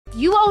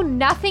You owe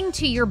nothing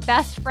to your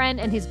best friend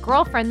and his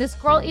girlfriend. This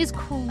girl is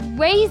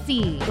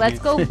crazy. Let's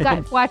go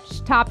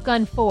watch Top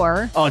Gun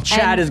 4. Oh,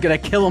 Chad is going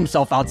to kill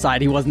himself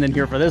outside. He wasn't in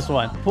here for this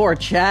one. Poor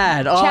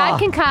Chad. Chad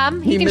can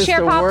come. He can missed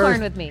share the popcorn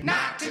worst. with me.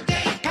 Not today,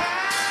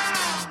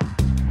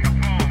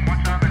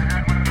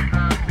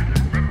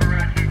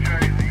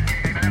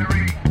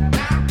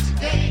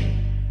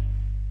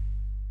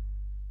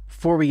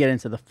 Before we get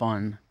into the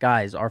fun,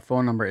 guys, our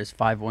phone number is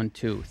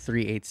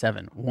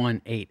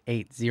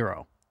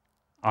 512-387-1880.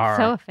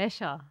 So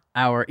official.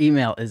 Our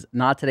email is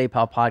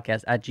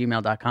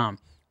nottodaypalpodcast@gmail.com.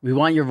 We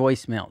want your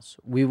voicemails.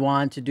 We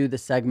want to do the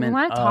segment We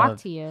want to talk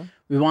to you.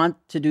 We want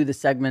to do the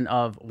segment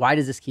of why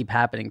does this keep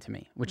happening to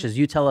me? Which is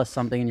you tell us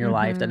something in your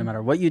life that no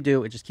matter what you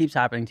do, it just keeps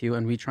happening to you,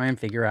 and we try and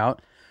figure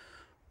out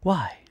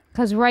why.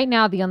 Because right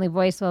now, the only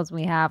voicemails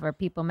we have are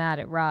people mad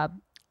at Rob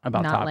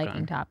About not Top liking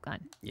Gun. Top Gun.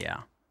 Yeah.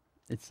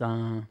 It's,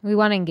 We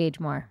want to engage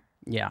more.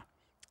 yeah.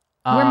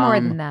 We're more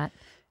than that.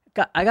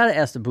 I got to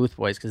ask the Booth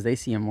boys because they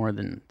see him more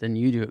than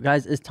you do.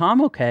 Guys, is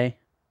Tom okay?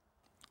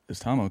 Is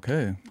Tom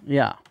okay?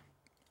 Yeah.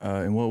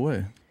 In what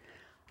way?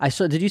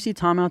 Did you see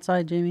Tom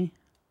outside, Jamie?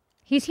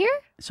 He's here?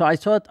 So I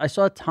saw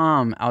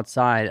Tom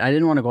outside. I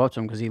didn't want to go up to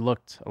him because he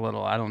looked a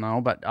little, I don't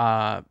know, but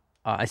I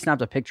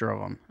snapped a picture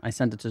of him. I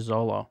sent it to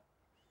Zolo.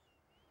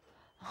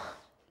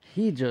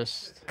 He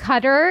just...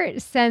 Cutter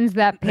sends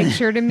that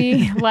picture to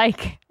me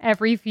like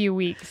every few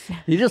weeks.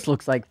 He just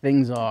looks like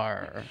things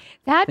are...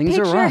 That things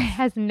are picture rough.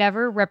 has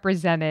never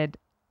represented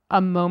a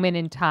moment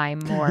in time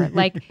more.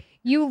 Like,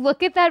 you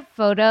look at that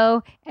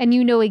photo and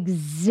you know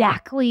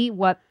exactly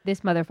what this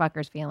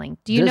motherfucker's feeling.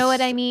 Do you know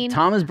what I mean?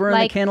 Tom is burning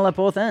Like, the candle at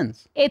both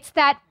ends. It's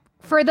that,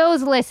 for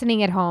those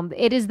listening at home,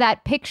 it is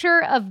that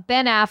picture of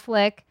Ben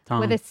Affleck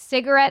Tom. with a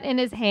cigarette in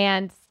his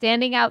hand,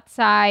 standing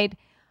outside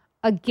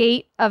a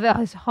gate of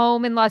his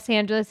home in Los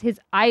Angeles. His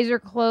eyes are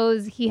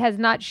closed. He has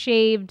not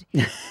shaved.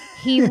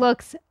 He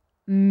looks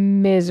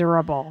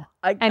miserable.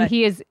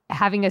 He is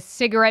having a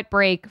cigarette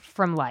break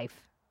from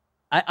life.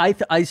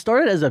 I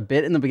started as a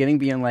bit in the beginning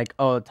being like,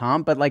 oh,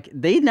 Tom, but like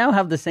they now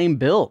have the same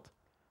build.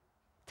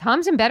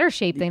 Tom's in better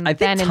shape than I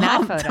Ben think in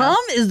that photo. Tom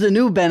is the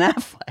new Ben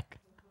Affleck.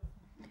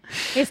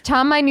 Is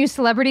Tom my new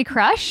celebrity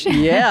crush?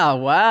 Yeah,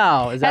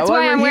 wow. Is that That's why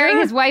why we're I'm wearing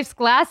here? his wife's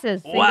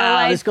glasses.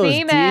 Wow, this goes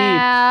deep.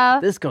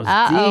 female. This goes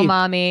Uh-oh, deep.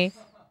 mommy.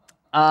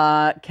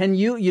 Can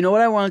you know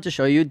what I wanted to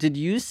show you? Did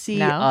you see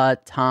No.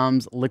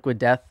 Tom's Liquid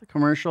Death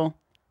commercial?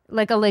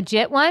 Like a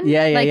legit one?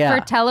 Yeah, Like yeah.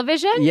 for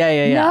television?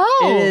 Yeah. No.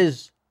 It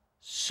is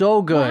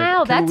so good.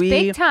 Wow, that's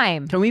big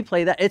time. Can we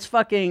play that? It's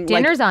fucking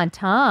Dinner's like, on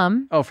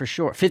Tom. oh, for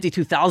sure.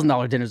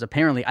 $52,000 dinners,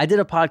 apparently. I did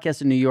a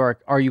podcast in New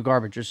York, Are You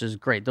Garbage, which is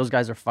great. Those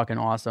guys are fucking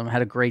awesome. I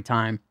had a great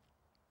time.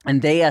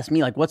 And they asked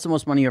me, like, what's the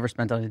most money you ever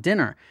spent on a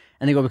dinner?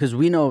 And they go, because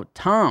we know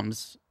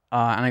Tom's.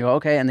 And I go,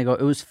 okay. And they go,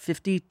 it was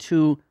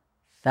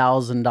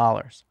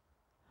 $52,000.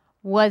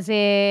 Was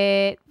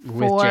it for...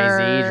 With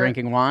Jay-Z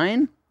drinking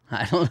wine?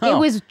 I don't know. It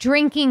was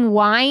drinking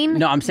wine?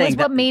 No, I'm saying was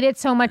what that- made it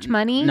so much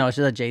money? No, it's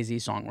just a Jay-Z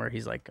song where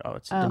he's like, oh,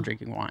 it's them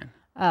drinking wine.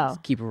 Oh.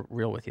 Keep it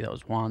real with you. That was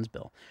Juan's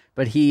bill.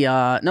 But he,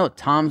 no,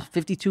 Tom's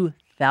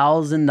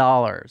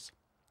 $52,000.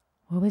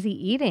 What was he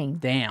eating?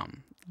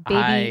 Damn.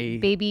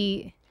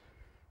 Baby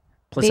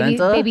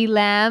Placenta? baby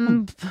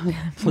lamb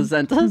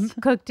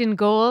Placentas? cooked in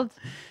gold?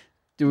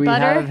 Do we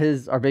butter?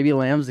 have our baby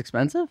lambs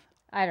expensive?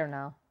 I don't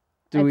know.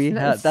 Do we It's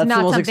have, that's the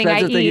not most something I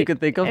expensive thing you eat. could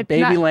think of? It's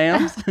Baby not-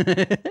 lambs?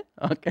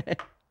 Okay.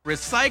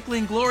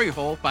 Recycling Glory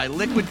Hole by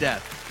Liquid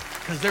Death.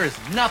 Because there is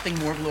nothing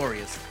more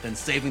glorious than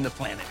saving the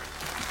planet.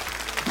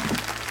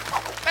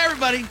 Hey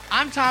everybody,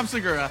 I'm Tom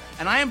Segura,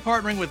 and I am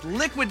partnering with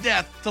Liquid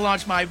Death to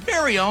launch my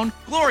very own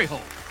Glory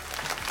Hole.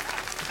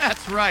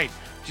 That's right.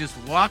 Just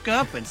walk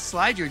up and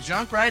slide your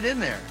junk right in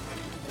there.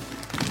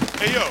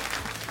 Hey, yo,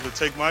 will it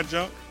take my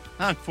junk?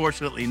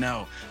 Unfortunately,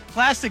 no.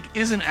 Plastic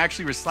isn't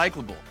actually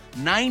recyclable.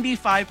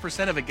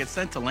 95% of it gets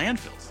sent to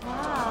landfills.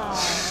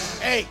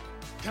 Hey,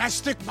 can I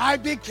stick my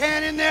big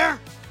can in there?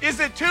 Is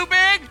it too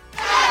big?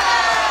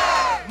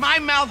 My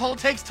mouth hole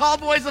takes tall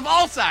boys of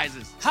all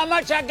sizes. How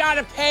much I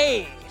gotta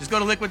pay? Just go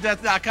to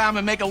liquiddeath.com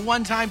and make a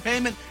one-time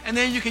payment, and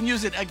then you can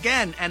use it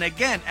again and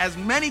again, as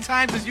many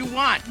times as you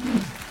want.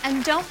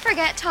 And don't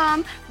forget,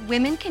 Tom,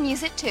 women can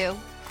use it too.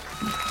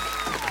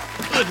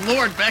 Good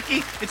Lord, Becky,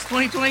 it's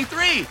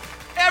 2023.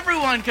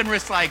 Everyone can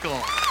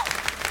recycle.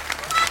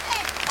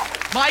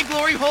 My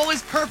Glory Hole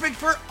is perfect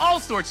for all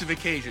sorts of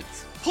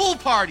occasions. Pool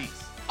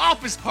parties,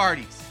 office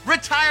parties,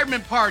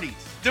 retirement parties,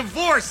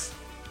 divorce.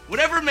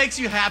 Whatever makes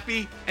you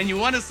happy and you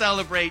want to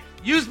celebrate,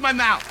 use my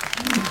mouth.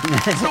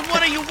 So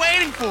what are you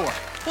waiting for?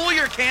 Pull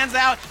your cans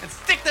out and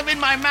stick them in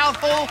my mouth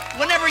hole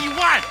whenever you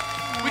want.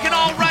 We can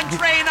all run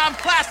train on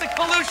plastic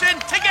pollution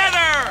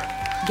together.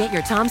 Get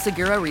your Tom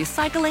Segura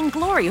Recycling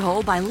Glory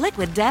Hole by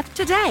Liquid Death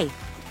today.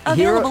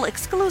 Available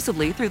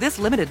exclusively through this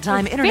limited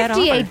time internet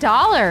offer.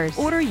 $58.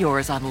 Order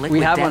yours on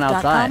We have one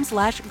outside.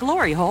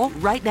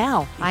 liquiddeath.com/gloryhole right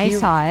now. I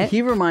saw it.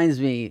 He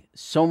reminds me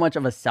so much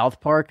of a South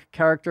Park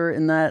character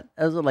in that,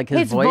 as like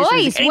his voice.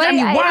 is- What, anytime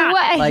you want.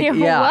 Like, it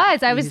yeah.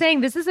 was. I was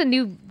saying this is a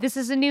new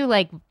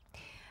like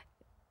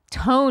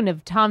tone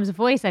of Tom's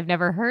voice I've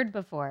never heard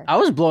before. I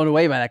was blown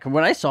away by that.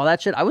 When I saw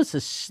that shit, I was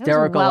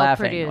hysterical well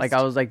laughing. produced. Like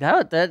I was like,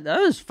 that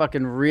was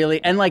fucking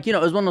really, and like, you know,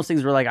 it was one of those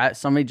things where like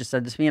somebody just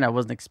said this to me and I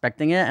wasn't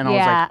expecting it, and I was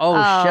Yeah. like, oh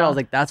shit, I Oh. was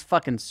like, that's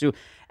fucking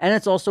And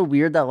it's also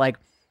weird that like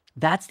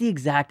that's the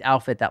exact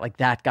outfit that like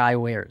that guy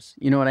wears.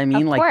 You know what I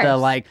mean? Of Like the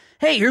course. like,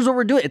 hey, here's what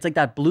we're doing. It's like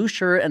that blue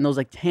shirt and those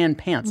like tan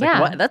pants. Like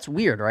Yeah. what? That's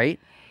weird, right?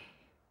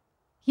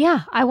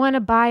 Yeah, I want to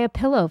buy a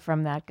pillow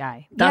from that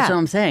guy. That's Yeah. what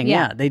I'm saying.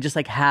 Yeah. They just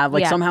like have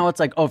like Yeah. somehow it's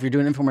like, oh, if you're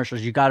doing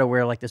infomercials, you got to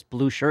wear like this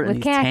blue shirt and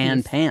With these tan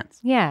khakis. pants.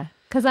 Yeah,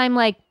 because I'm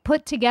like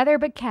put together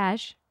but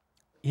cash.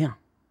 Yeah.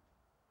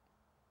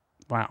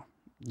 Wow.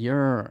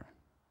 You're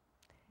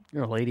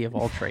a lady of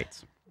all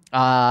traits.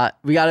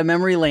 We got a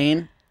memory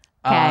lane.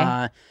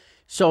 Okay.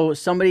 So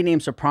somebody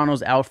named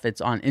Sopranos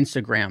Outfits on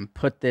Instagram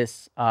put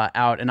this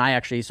out, and I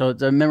actually, so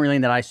it's a memory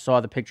lane that I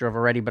saw the picture of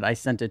already, but I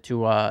sent it to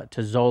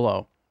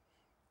Zolo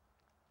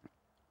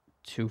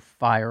to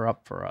fire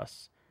up for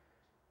us.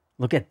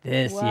 Look at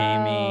this,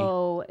 Yami.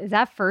 Whoa, is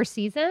that first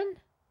season?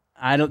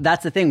 I don't.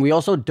 That's the thing. We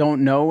also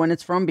don't know when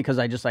it's from because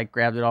I just like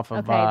grabbed it off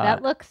of. Okay,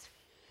 that looks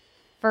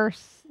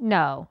first.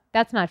 No,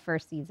 that's not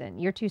first season.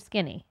 You're too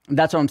skinny.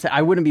 That's what I'm saying.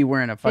 I wouldn't be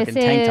wearing a fucking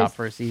This tank is top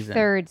for a season.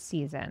 Third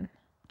season.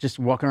 Just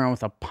walking around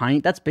with a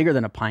pint. That's bigger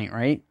than a pint,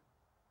 right?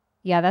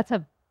 Yeah, that's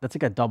a That's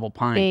like a double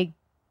pint. big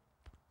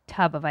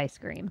tub of ice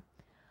cream.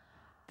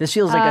 This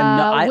feels like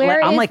a.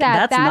 Where I'm is like,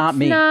 that? that's not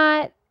me.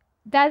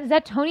 Is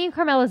that Tony and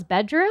Carmela's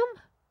bedroom?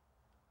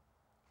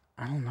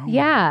 I don't know.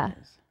 Yeah. what it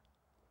is.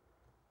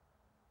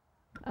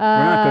 We're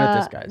not good at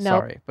this, guys. nope.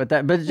 Sorry, but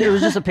it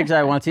was just a picture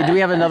I wanted to see. Do we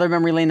have another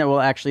memory lane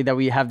that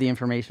we have the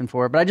information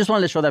for? But I just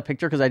wanted to show that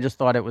picture because I just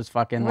thought it was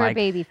fucking We're like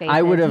baby faces.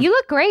 I would have. You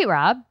look great,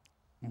 Rob.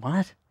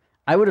 What?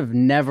 I would have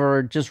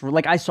never just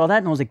like I saw that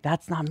and I was like,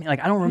 that's not me.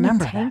 Like I don't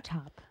remember tank that.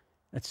 top.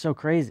 That's so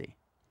crazy.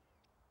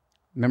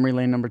 Memory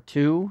lane number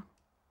 2.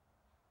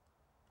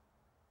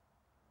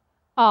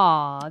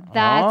 Aw,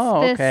 that's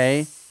Oh, the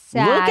okay.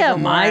 SAG Look at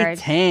my award.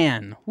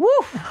 tan. Woo!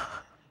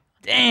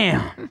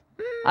 Damn.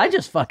 I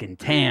just fucking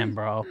tan,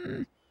 bro.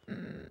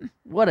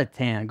 What a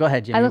tan. Go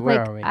ahead, Jimmy.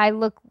 Where are we? I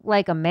look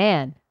like a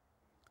man.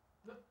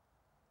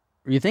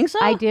 You think so?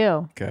 I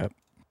do. Cap.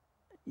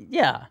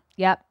 Yeah.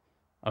 Yep.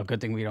 Oh,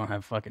 good thing we don't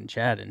have fucking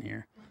Chad in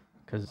here.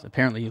 Because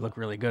apparently you look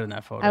really good in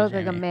that photo, I look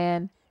like a Jamie.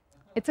 man.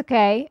 It's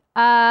okay.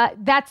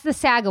 That's the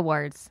SAG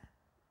Awards.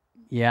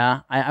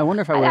 Yeah. I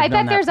wonder if I would have I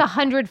done bet that. there's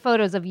 100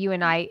 photos of you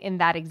and I in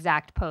that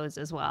exact pose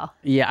as well.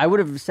 Yeah, I would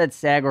have said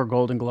SAG or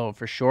Golden Globe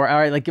for sure. All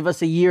right, like give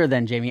us a year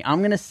then, Jamie. I'm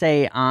going to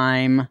say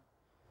I'm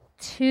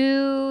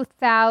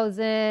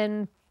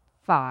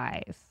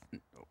 2005.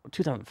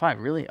 2005,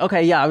 really?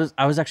 Okay, yeah,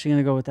 I was actually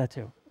going to go with that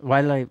too.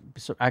 Why did I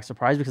act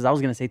surprised? Because I was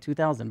going to say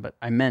 2000, but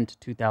I meant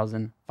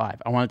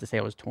 2005. I wanted to say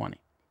I was 20.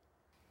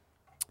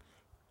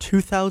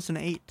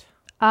 2008.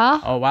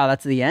 Oh, wow,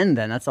 that's the end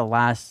then. That's the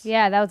last.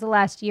 Yeah, that was the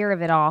last year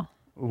of it all.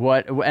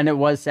 What? And it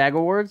was SAG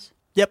Awards?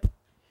 Yep.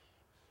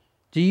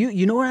 Do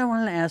you know what I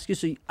wanted to ask you?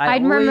 So I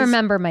always,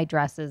 remember my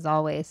dresses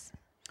always.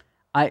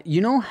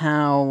 you know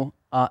how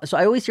so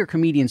I always hear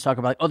comedians talk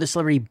about like, oh, the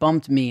celebrity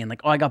bumped me and like,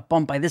 oh, I got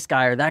bumped by this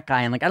guy or that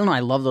guy, and like I don't know, I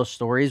love those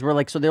stories where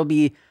like so they'll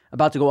be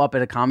about to go up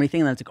at a comedy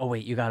thing and then it's like, oh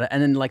wait, you got it,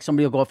 and then like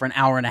somebody will go up for an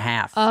hour and a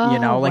half, you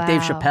know, like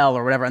Dave wow. Chappelle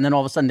or whatever, and then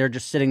all of a sudden they're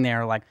just sitting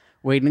there like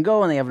waiting to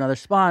go and they have another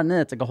spot and then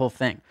it's like a whole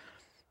thing.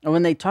 And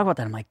when they talk about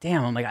that, I'm like,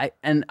 damn,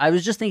 I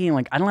was just thinking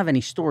like I don't have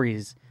any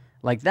stories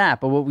like that,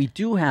 but what we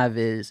do have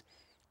is,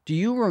 do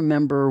you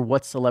remember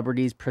what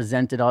celebrities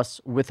presented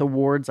us with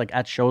awards like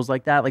at shows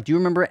like that? Like, do you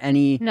remember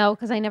any? No,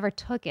 because I never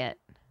took it.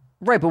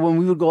 Right, but when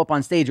we would go up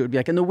on stage, it would be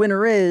like, and the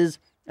winner is,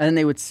 and then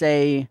they would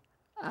say,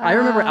 I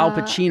remember Al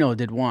Pacino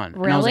did one.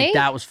 And I was like, really?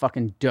 that was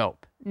fucking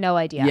dope. No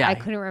idea. Yeah. I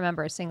couldn't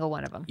remember a single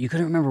one of them. You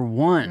couldn't remember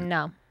one.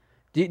 No.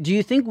 Do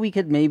you think we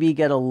could maybe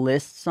get a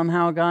list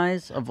somehow,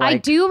 guys, of like? I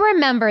do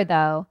remember,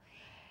 though,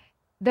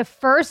 the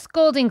first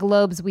Golden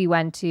Globes we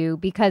went to,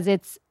 because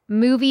it's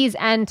movies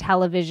and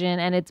television,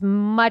 and it's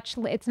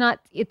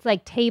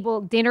like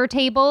dinner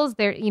tables.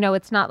 There,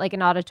 it's not like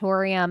an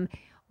auditorium.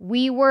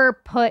 We were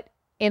put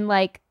in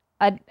like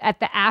at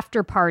the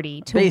after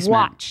party to Basement.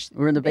 watch.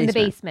 We were in the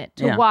basement.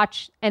 to Yeah.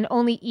 watch, and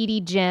only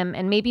Edie, Jim,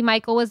 and maybe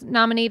Michael was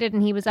nominated,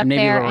 and he was up And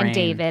maybe there, Lorraine. and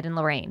David and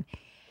Lorraine.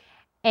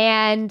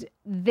 And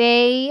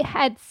they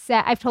had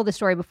said, I've told the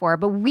story before,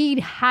 but we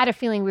had a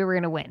feeling we were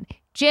going to win.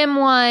 Jim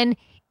won,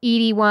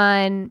 Edie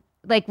won.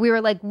 Like, we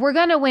were like, we're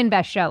going to win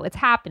Best Show. It's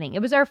happening.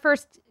 It was our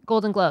first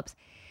Golden Globes.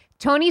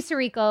 Tony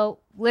Sirico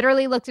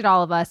literally looked at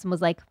all of us and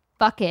was like,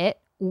 fuck it.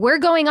 We're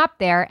going up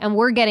there and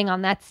we're getting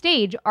on that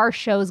stage. Our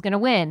show's going to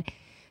win.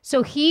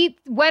 So he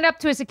went up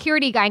to a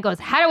security guy and goes,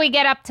 how do we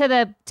get up to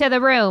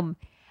the room?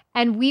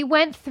 And we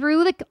went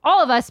through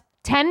all of us,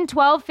 10,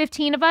 12,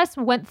 15 of us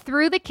went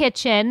through the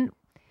kitchen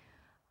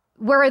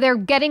where they're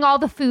getting all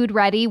the food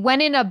ready,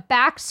 went in a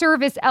back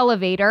service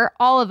elevator,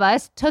 all of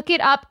us, took it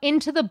up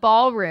into the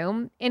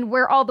ballroom and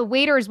where all the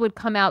waiters would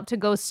come out to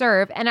go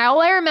serve. And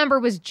all I remember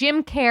was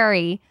Jim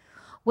Carrey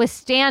was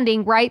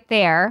standing right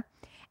there,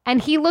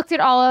 and he looked at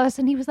all of us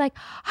and he was like,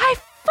 I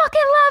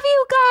fucking love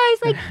you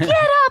guys. Like,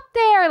 get up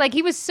there. Like,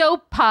 he was so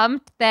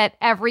pumped that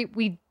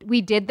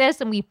we did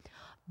this and we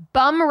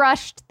bum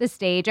rushed the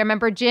stage. I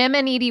remember Jim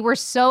and Edie were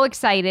so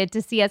excited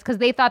to see us because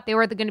they thought they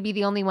were going to be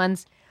the only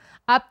ones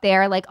up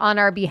there, like, on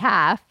our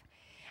behalf.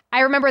 I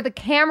remember the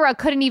camera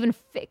couldn't even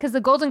fit because the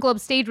Golden Globe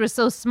stage was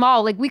so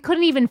small. Like, we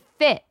couldn't even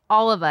fit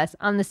all of us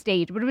on the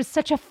stage, but it was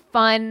such a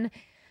fun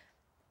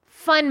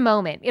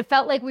moment. It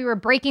felt like we were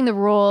breaking the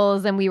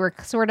rules and we were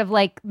sort of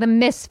like the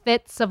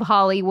misfits of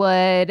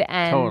Hollywood,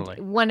 and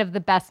Totally. one of the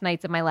best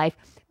nights of my life.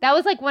 That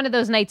was like one of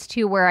those nights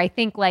too where I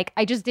think like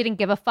I just didn't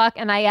give a fuck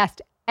and I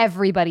asked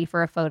everybody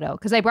for a photo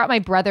because I brought my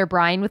brother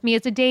Brian with me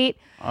as a date.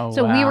 Oh,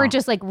 so we wow. were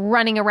just like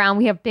running around.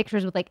 We have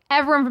pictures with like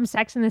everyone from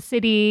Sex and the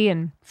City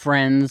and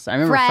Friends. I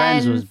remember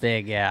Friends was Friends.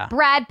 big, yeah.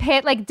 Brad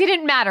Pitt. Like,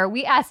 didn't matter.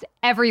 We asked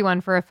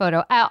everyone for a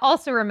photo. I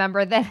also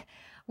remember that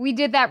we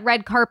did that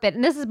red carpet,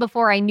 and this is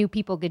before I knew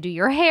people could do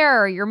your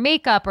hair or your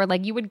makeup, or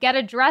like you would get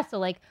a dress. So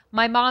like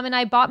my mom and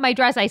I bought my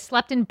dress. I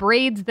slept in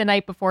braids the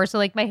night before, so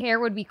like my hair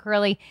would be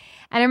curly.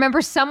 And I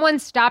remember someone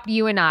stopped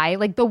you and I,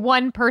 like the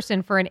one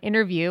person, for an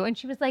interview, and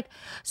she was like,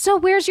 "So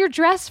where's your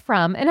dress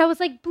from?" And I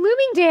was like,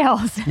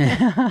 "Bloomingdale's,"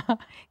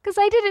 because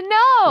I didn't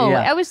know.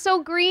 Yeah. I was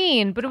so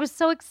green, but it was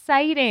so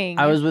exciting.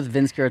 I was with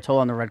Vince Caratola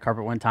on the red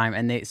carpet one time,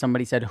 and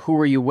somebody said, "Who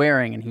are you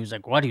wearing?" And he was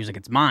like, "What?" He was like,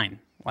 "It's mine."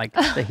 Like,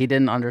 he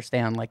didn't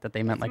understand like that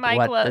they meant like my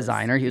what clothes.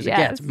 designer. He was like,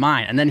 "Yeah, it's Yes.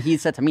 mine." And then he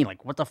said to me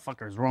like, "What the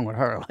fuck is wrong with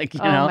her?" Like,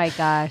 you Oh know. my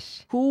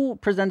gosh. Who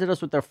presented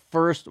us with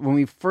when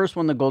we first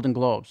won the Golden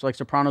Globes? So like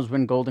Sopranos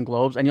win Golden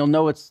Globes, and you'll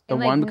know it's the In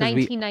like one because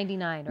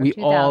 1999 or we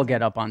 2000. all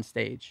get up on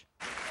stage.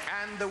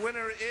 And the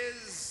winner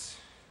is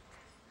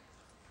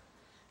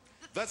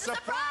The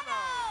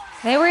Sopranos.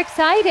 They were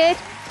excited.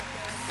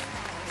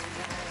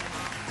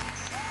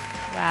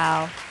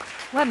 Wow.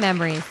 What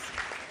memories.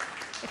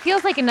 It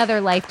feels like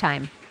another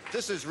lifetime.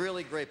 This is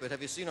really great, but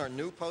have you seen our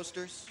new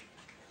posters?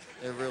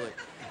 They're really...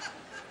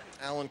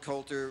 Alan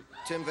Coulter,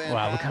 Tim Van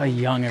Wow, look how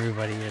young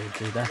everybody is,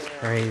 dude. That's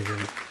crazy.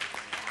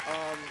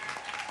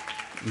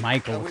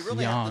 Michael's we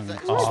really have young. to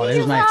thank- Oh, Look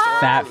there's at my that.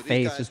 fat These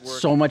face guys with work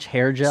so much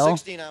hair gel.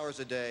 16 hours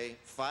a day,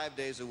 5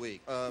 days a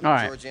week. right.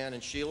 Georgianne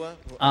and Sheila,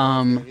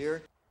 Um,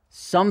 here.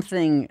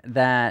 Something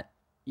that,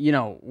 you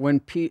know,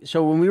 when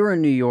we were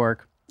in New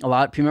York,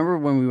 remember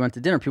when we went to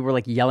dinner, people were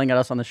like yelling at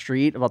us on the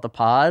street about the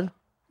pod?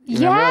 You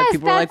remember? Like, Yes,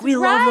 people were like, that's "We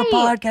love the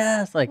right.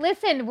 podcast." Like,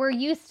 Listen, we're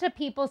used to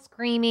people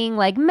screaming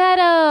like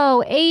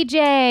Meadow,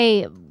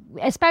 AJ,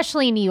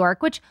 especially in New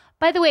York, which,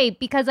 by the way,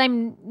 because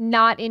I'm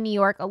not in New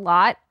York a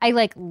lot, I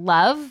like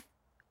love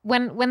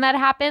when that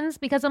happens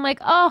because I'm like,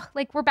 oh,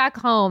 like we're back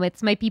home.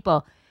 It's my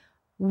people.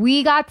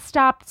 We got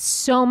stopped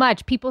so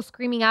much. People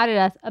screaming out at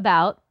us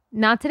about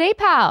Not Today,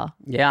 Pal.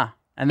 yeah.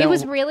 And It then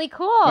was really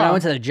cool. when I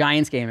went to the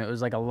Giants game, it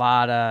was like a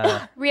lot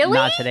of Really?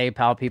 Not Today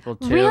Pal people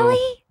too.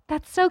 Really?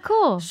 That's so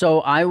cool.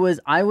 So I was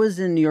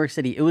in New York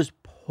City. It was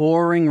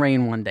pouring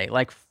rain one day,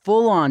 like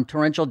full on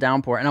torrential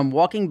downpour. And I'm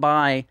walking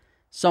by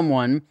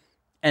someone,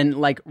 and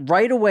like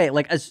right away,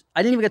 like as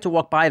I didn't even get to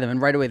walk by them,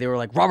 and right away they were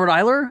like, "Robert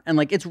Eiler," and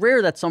like it's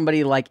rare that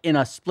somebody like in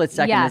a split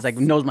second Yes. is like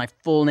knows my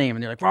full name,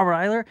 and they're like, "Robert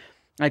Eiler."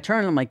 And I turn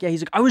and I'm like, "Yeah."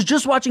 He's like, "I was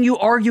just watching you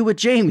argue with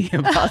Jamie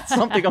about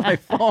something on my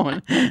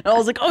phone." And I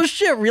was like, "Oh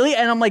shit, really?"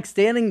 And I'm like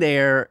standing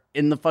there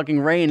in the fucking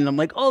rain, and I'm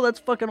like, "Oh, that's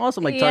fucking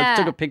awesome!" Like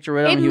took a picture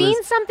with him. It He means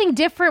was, something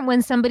different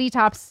when somebody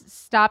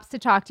stops to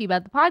talk to you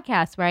about the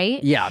podcast,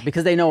 right? yeah,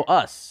 because they know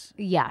us.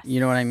 Yes. You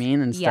know what I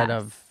mean? Instead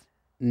Yes. of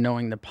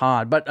knowing the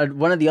pod. But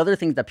one of the other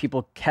things that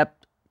people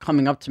kept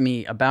coming up to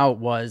me about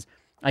was,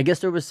 I guess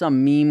there was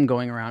some meme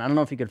going around. I don't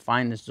know if you could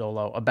find this,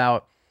 Zolo,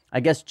 about, I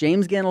guess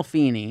James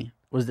Gandolfini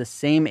was the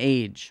same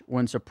age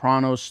when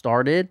Sopranos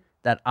started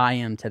that I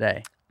am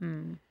today.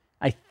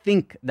 I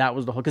think that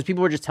was the whole, because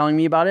people were just telling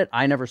me about it.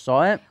 I never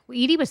saw it. Well,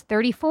 Edie was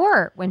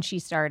 34 when she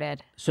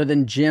started. So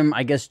then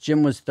I guess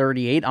Jim was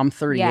 38. I'm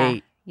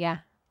 38 Yeah.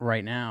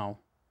 right now.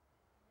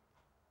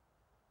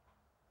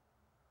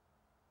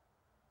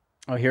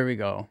 Oh, here we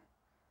go.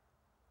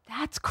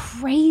 That's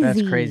crazy.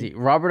 That's crazy.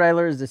 Robert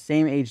Eiler is the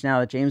same age now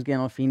that James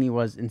Gandolfini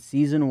was in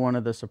season 1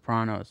 of The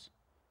Sopranos.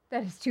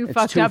 That is too It's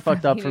fucked too up.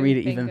 fucked up for me to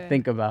even of.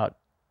 think about.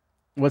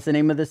 What's the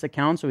name of this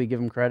account so we give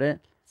him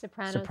credit?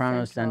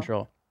 Sopranos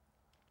Central.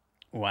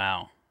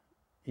 Wow.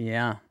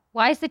 Yeah.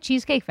 Why is the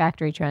Cheesecake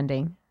Factory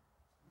trending?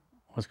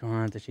 What's going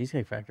on at the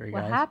Cheesecake Factory,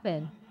 What guys?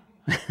 happened?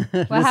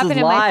 This What happened is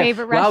at my live.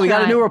 favorite Wow, we got a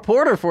restaurant? new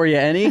reporter for you,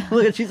 Annie.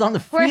 Look at, she's on the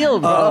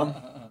field, bro.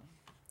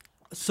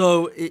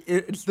 So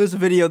it's this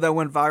video that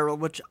went viral,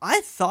 which I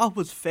thought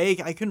was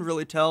fake. I couldn't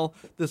really tell.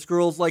 This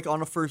girl's like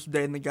on a first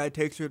date, and the guy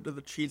takes her to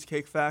the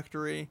Cheesecake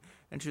Factory,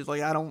 and she's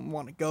like, "I don't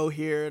want to go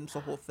here," and it's the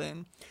whole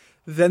thing.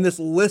 Then this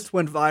list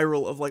went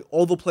viral of like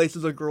all the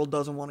places a girl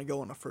doesn't want to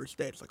go on a first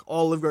date. It's like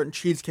Olive Garden,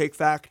 Cheesecake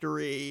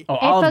Factory. Oh,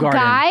 If Olive a Garden.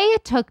 guy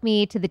took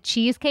me to the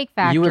Cheesecake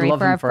You would Factory love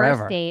for him our forever.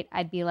 first date,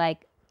 I'd be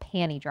like,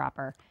 panty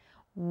dropper.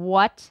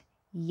 What?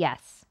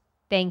 Yes.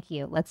 Thank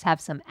you. Let's have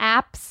some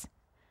apps.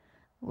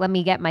 Let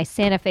me get my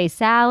Santa Fe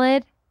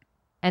salad,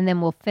 and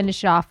then we'll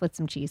finish off with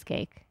some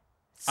cheesecake.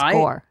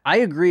 score. I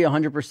agree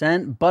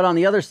 100%. But on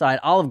the other side,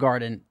 Olive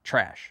Garden,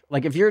 trash.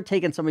 Like if you're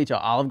taking somebody to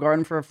Olive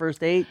Garden for a first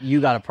date,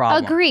 you got a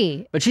problem.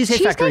 Agree. But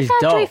Cheesecake Factory is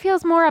Factory dope.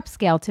 feels more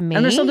upscale to me.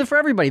 And there's something for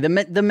everybody. The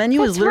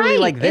menu is literally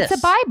like this.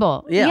 It's a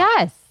Bible. Yeah.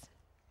 Yes.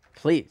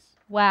 Please.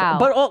 Wow.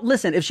 But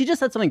listen, if she just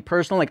said something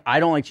personal, like I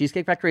don't like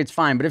Cheesecake Factory, it's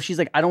fine. But if she's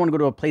like, I don't want to go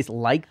to a place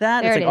like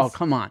that, There it's it like, is. oh,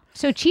 come on.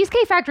 So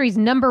Cheesecake Factory's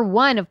number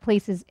one of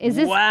places. Is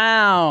this?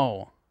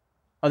 Wow.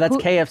 Oh, that's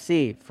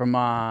KFC from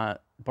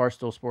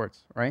Barstool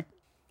Sports, right?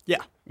 Yeah.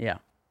 Yeah.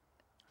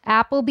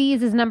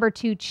 Applebee's is number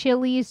 2.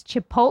 Chili's,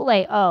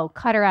 Chipotle. Oh,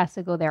 Cutter has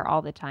to go there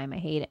all the time. I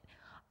hate it.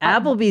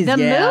 Applebee's, The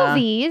yeah.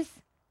 movies.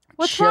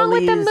 What's wrong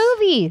with the Chili's.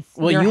 movies?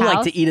 Well, Your you like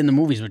house? to eat in the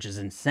movies, which is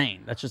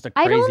insane. That's just a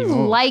I crazy don't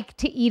move. like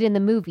to eat in the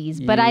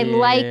movies, but I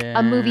like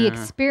a movie Yeah.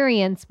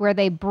 experience where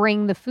they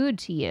bring the food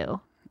to you.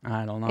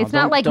 I don't know. It's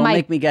not like don't my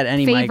make me get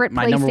any favorite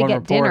my place number to one get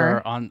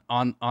reporter dinner.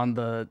 on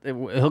the.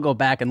 He'll go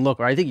back and look.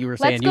 Or I think you were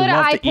saying Let's you go to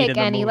love to eat in iPick, the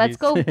Annie. movies.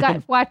 Let's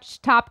go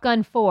watch Top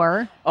Gun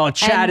 4. Oh,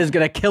 Chad And- is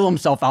gonna kill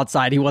himself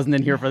outside. He wasn't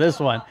in here for this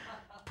one.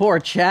 Poor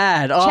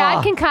Chad. Oh,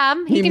 Chad can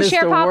come. He can missed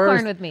share the popcorn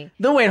worst. with me.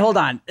 No, wait, hold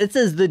on. It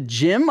says the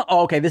gym.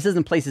 Oh, okay, this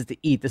isn't places to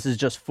eat. This is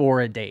just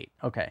for a date.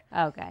 Okay.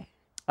 Okay.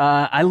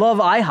 I love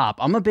IHOP.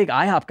 I'm a big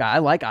IHOP guy. I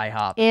like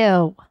IHOP.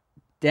 Ew.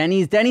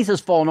 Denny's has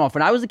fallen off.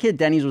 When I was a kid,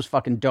 Denny's was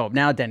fucking dope.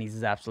 Now Denny's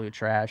is absolute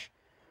trash.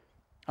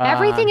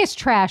 Everything is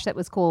trash that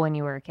was cool when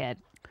you were a kid.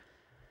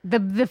 The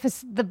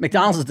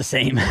McDonald's is the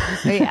same.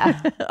 Yeah.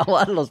 A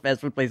lot of those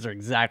fast food places are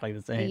exactly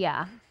the same.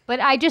 Yeah. But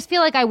I just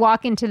feel like I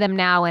walk into them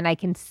now and I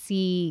can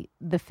see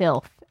the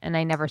filth, and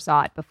I never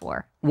saw it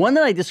before. One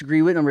that I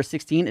disagree with, number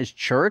 16, is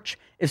church.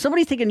 If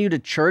somebody's taking you to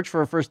church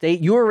for a first date,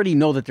 you already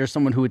know that there's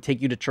someone who would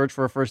take you to church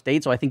for a first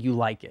date, so I think you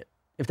like it,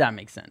 if that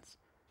makes sense.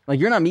 Like,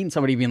 you're not meeting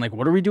somebody being like,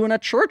 what are we doing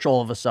at church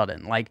all of a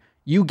sudden? Like,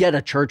 you get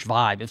a church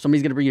vibe. If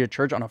somebody's going to bring you to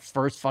church on a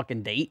first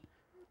fucking date,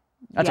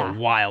 that's Yeah. a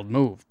wild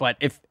move. But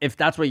if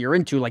that's what you're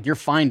into, like, you're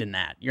finding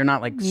that. You're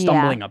not, like,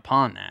 stumbling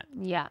upon that.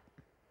 Yeah.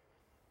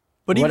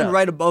 But What even else?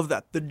 right above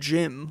that, the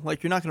gym.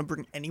 Like, you're not going to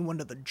bring anyone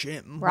to the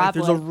gym. Like,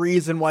 there's a Rob would.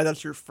 reason why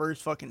that's your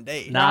first fucking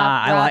date. Nah,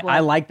 Rob I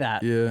would. like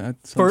that. Yeah.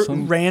 For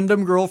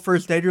random girl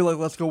first date, you're like,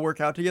 let's go work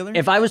out together.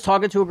 If I was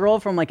talking to a girl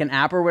from, like, an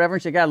app or whatever,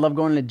 and she's like, yeah, I love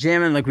going to the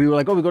gym, and, like, we were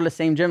like, oh, we go to the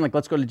same gym, like,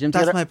 let's go to the gym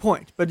That's together. my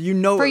point. But you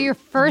know, For your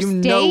first you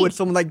know date? it's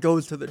someone that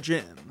goes to the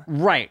gym.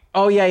 Right.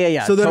 Oh,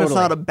 yeah. So then it's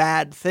totally. not a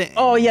bad thing.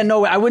 Oh yeah,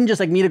 no way. I wouldn't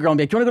just like meet a girl and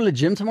be like, "Do you want to go to the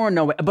gym tomorrow?"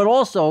 No way. But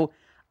also,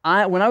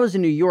 when I was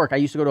in New York, I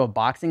used to go to a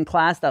boxing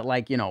class that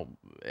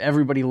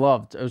everybody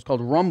loved. It was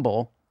called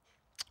Rumble.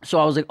 So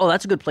I was like, "Oh,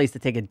 that's a good place to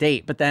take a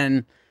date." But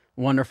then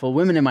wonderful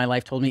women in my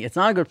life told me it's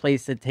not a good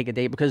place to take a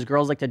date because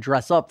girls like to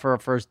dress up for a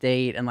first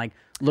date and like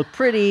look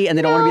pretty, and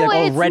they don't want to be No, like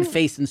all it's- red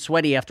faced and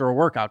sweaty after a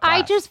workout class.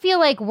 I just feel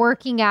like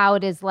working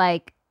out is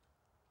like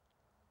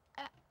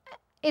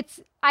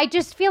I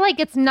just feel like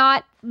it's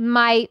not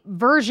my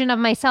version of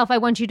myself.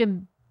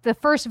 The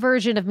first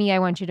version of me I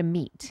want you to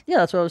meet. Yeah,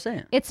 that's what I was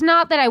saying. It's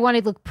not that I want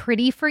to look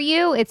pretty for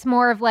you. It's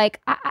more of like,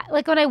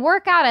 like when I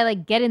work out, I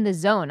like get in the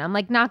zone. I'm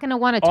like not going to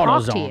want to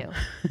talk to AutoZone.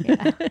 you.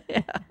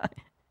 Yeah.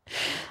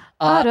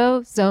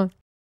 Auto zone.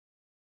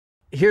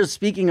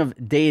 Speaking of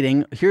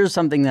dating, here's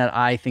something that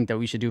I think that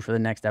we should do for the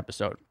next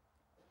episode.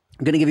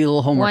 I'm going to give you a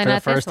little homework Why for the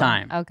not this first one?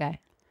 time. Okay.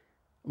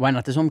 Why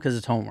not this one? Because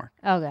it's homework.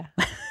 Okay.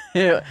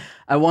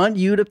 I want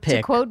you to To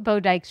pick. quote Bo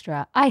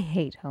Dykstra, I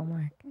hate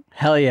homework.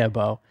 Hell yeah,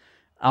 Bo.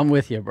 I'm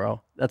with you,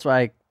 bro. That's why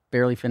I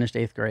barely finished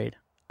 8th grade.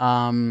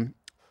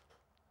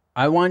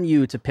 I want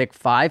you to pick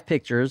 5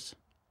 pictures.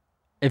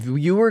 If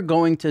you were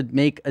going to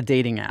make a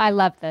dating app, I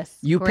love this.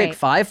 you Great. pick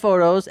 5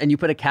 photos and you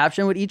put a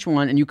caption with each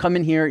one, and you come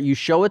in here, you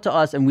show it to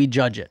us, and we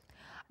judge it.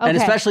 And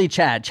Okay. especially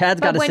Chad. Chad's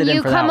got But to sit in when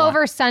you for come that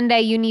over one.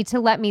 Sunday, you need to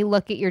let me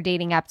look at your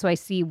dating app so I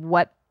see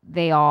what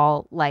they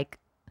all like,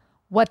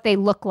 what they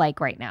look like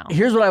right now.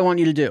 Here's what I want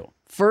you to do.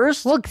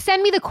 First, Well,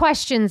 send me the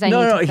questions I need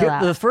to fill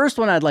out. The first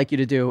one I'd like you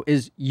to do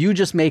is you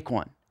just make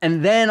one,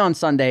 and then on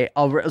Sunday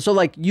so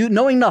like you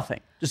knowing nothing,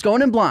 just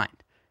going in blind.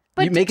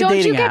 But you make a don't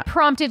dating you get app.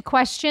 prompted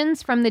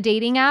questions from the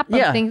dating app? Of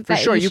Yeah, things for that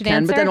sure you should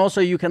can. But answer? then also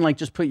you can like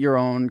just put your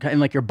own in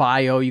like your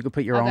bio. You could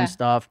put your Okay. own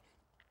stuff.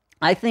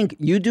 I think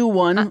you do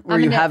one where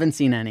you gonna- haven't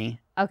seen any,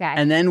 Okay.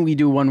 and then we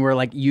do one where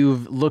like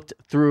you've looked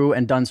through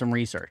and done some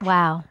research.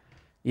 Wow.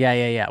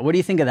 Yeah. What do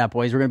you think of that,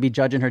 boys? We're gonna be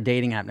judging her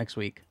dating app next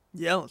week.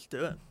 Yeah, let's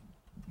do it.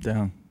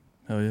 Down.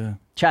 Hell yeah.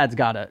 Chad's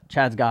gotta.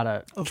 Chad's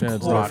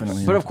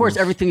definitely. But of course,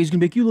 everything he's gonna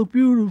make you look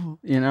beautiful.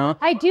 You know.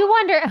 I do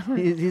wonder.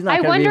 He's not I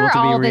gonna be wonder able to be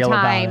all the real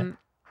about it. time.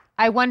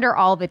 I wonder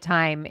all the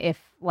time if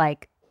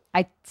like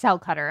I tell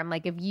Cutter, I'm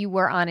like, if you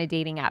were on a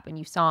dating app and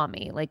you saw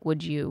me, like,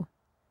 would you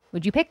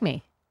pick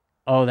me?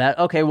 Oh, that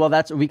okay. Well,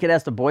 we could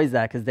ask the boys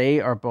that because they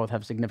are both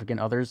have significant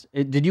others.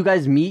 Did you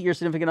guys meet your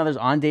significant others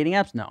on dating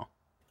apps? No,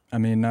 I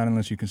mean, not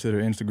unless you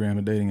consider Instagram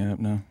a dating app.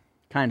 No,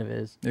 kind of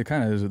is. it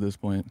kind of is at this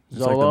point.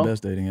 It's Zolo? like the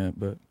best dating app,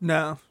 but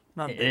No,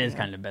 not It dating is app.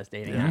 kind of the best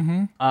dating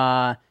Mhm.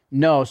 app.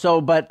 No. So,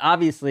 but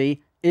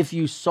obviously, if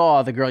you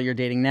saw the girl you're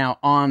dating now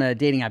on a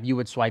dating app, you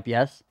would swipe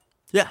yes.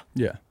 Yeah.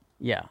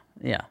 yeah.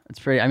 Yeah. It's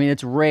pretty. I mean,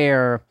 it's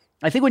rare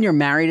I think when you're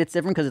married, it's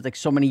different because it's like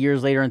so many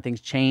years later and things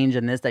change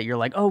and this, that you're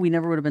like, oh, we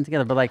never would have been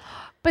together. But like,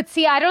 But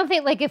see, I don't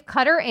think, like, if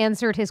Cutter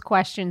answered his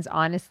questions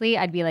honestly,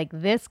 I'd be like,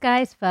 this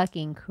guy's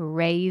fucking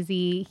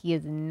crazy. He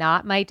is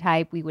not my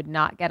type. We would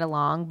not get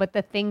along. But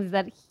the things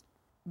that,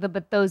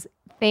 but those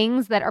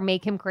things that are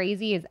make him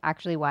crazy is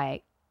actually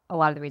why, a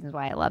lot of the reasons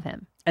why I love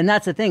him. and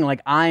that's the thing.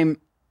 Like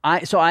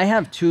so I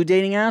have 2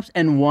 dating apps,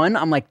 and one,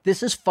 I'm like,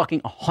 this is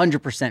fucking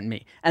 100%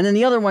 me. And then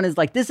the other one is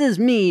like, this is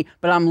me,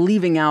 but I'm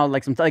leaving out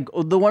like some, like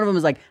the one of them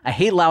is like, I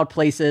hate loud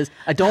places.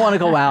 I don't want to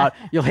go out.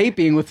 You'll hate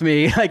being with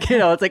me. Like, you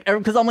know, it's like,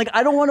 because I'm like,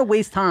 I don't want to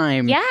waste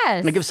time.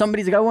 Yes. Like if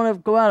somebody's like, I want to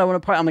go out, I want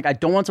to party. I'm like, I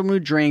don't want someone who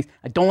drinks.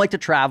 I don't like to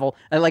travel.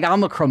 And like,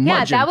 I'm a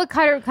curmudgeon. Yeah, that would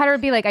Cutter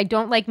would be like, I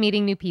don't like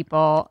meeting new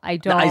people. I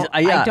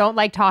don't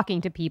like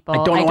talking to people.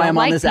 I don't know why I'm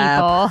like on this people.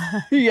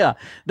 app. Yeah.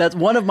 That's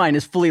one of mine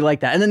is fully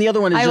like that. And then the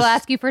other one is I just. will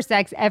ask you for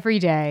sex every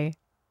day.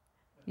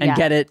 And Yeah.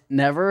 get it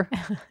never?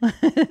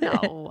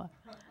 No.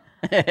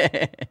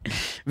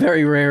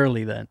 Very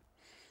rarely then.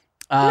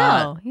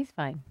 No, he's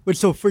fine. Wait,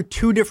 so for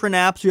 2 different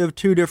apps, you have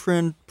 2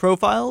 different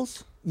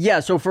profiles? Yeah,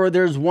 so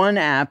there's one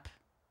app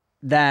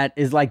that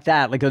is like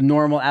that, like a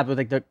normal app with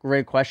like the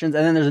great questions.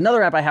 And then there's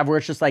another app I have where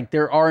it's just like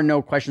there are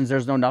no questions,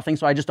 there's no nothing.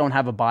 So I just don't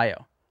have a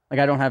bio. Like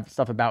I don't have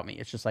stuff about me.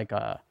 It's just like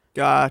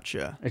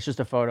Gotcha. it's just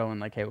a photo and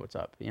like, hey, what's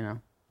up? You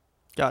know?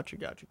 Gotcha.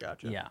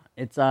 Yeah.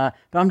 It's but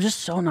I'm just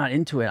so not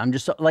into it. I'm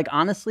just so, like,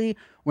 honestly,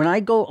 when I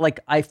go, like,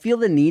 I feel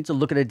the need to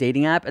look at a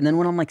dating app, and then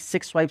when I'm like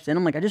 6 swipes in,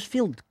 I'm like, I just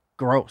feel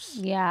gross.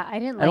 Yeah, I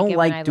didn't like I don't it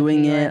when like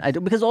doing looked at it. yours. I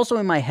do, because also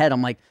in my head,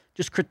 I'm like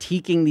just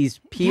critiquing these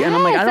people, Yes, and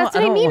I'm like, that's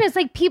what I mean. It's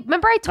like people.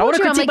 Remember, I told wanna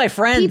you, I'm critique like, my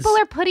friends. people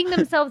are putting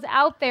themselves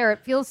out there. It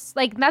feels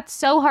like that's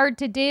so hard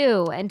to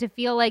do, and to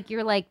feel like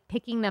you're like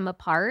picking them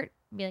apart.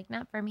 Be like,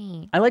 not for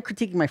me. I like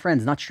critiquing my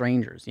friends, not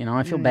strangers. You know,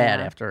 I feel bad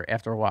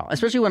after a while,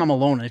 especially when I'm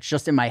alone and it's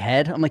just in my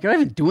head. I'm like, you're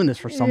not even doing this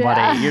for somebody.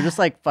 Yeah. You're just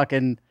like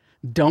fucking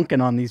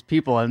dunking on these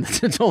people, and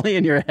it's only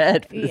in your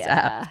head for this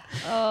app.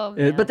 Oh,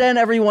 But then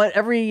every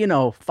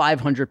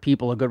 500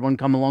 people, a good one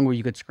come along where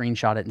you could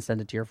screenshot it and send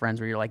it to your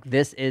friends, where you're like,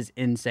 this is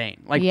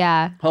insane. Like,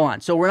 Yeah. Hold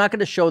on. So we're not going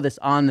to show this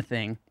on the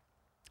thing,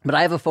 but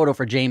I have a photo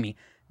for Jamie.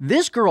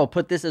 This girl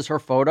put this as her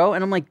photo,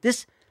 and I'm like,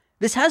 this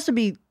has to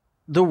be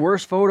the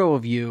worst photo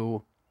of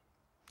you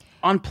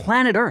on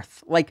planet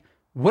Earth. Like,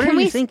 what are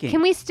you thinking?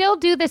 Can we still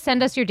do the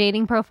send us your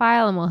dating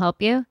profile and we'll help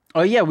you?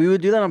 Oh yeah, we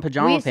would do that on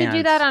Pajama We used Pants. to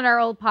do that on our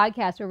old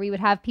podcast where we would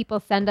have people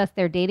send us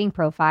their dating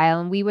profile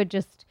and we would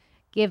just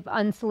give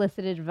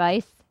unsolicited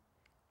advice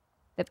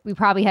that we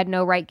probably had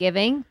no right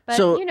giving. But,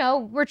 So- you know,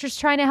 we're just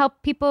trying to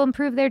help people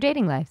improve their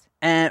dating lives.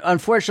 And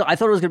unfortunately, I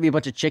thought it was going to be a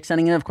bunch of chicks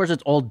sending it. Of course,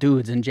 it's all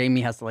dudes, and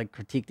Jamie has to like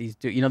critique these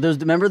dudes. You know,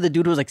 remember the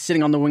dude who was like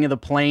sitting on the wing of the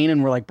plane,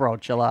 and we're like, bro,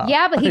 chill out.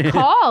 Yeah, but he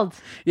called.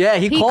 Yeah,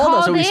 he called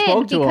us, and we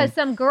spoke to because him.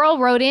 some girl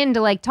wrote in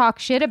to like talk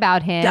shit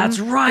about him. That's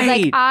He's right.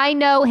 like, I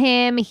know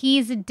him.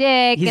 He's a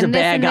dick. He's and a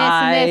this bad and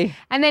guy. This and this.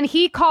 And then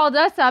he called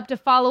us up to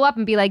follow up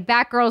and be like,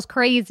 that girl's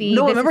crazy.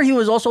 No, This remember is- he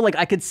was also like,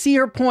 I could see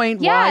her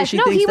point why Yes, she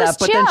no, thinks he was that,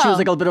 but then she chill. was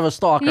like a bit of a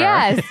stalker.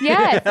 Yes,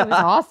 it was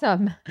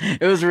awesome.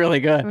 It was really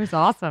good. It was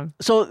awesome.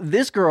 So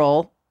this girl,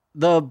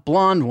 the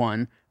blonde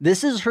one,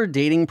 this is her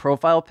dating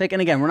profile pic.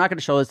 And again, we're not going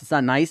to show this. It's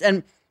not nice.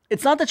 And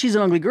it's not that she's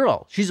an ugly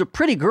girl. She's a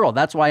pretty girl.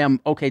 That's why I'm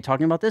okay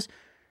talking about this.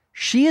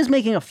 She is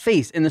making a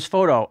face in this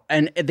photo,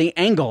 and the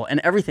angle and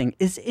everything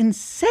is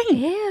insane.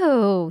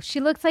 Ew. She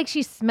looks like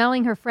she's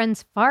smelling her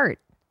friend's fart.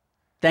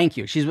 Thank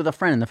you. She's with a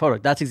friend in the photo.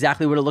 That's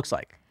exactly what it looks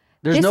like.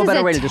 There's This no is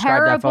better a way to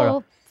describe that photo.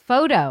 terrible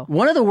photo.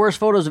 One of the worst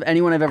photos of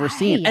anyone I've ever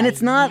seen. And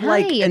it's not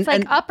like... It's and, like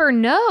and, up her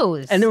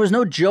nose. and there was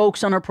no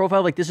jokes on her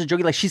profile. Like, this is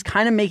jokey. Like, she's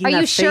kind of making Are that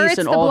you face sure it's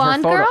in the all of her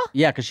blonde photos. girl?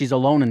 Yeah, because she's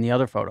alone in the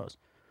other photos.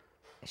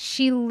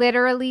 She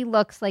literally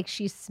looks like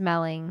she's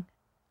smelling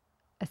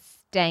a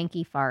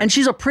stanky fart. And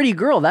she's a pretty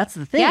girl. That's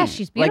the thing. Yeah,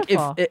 she's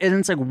beautiful. Like, and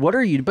it's like, what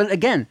are you? But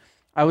again,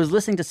 I was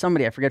listening to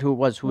somebody, I forget who it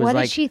was, who was what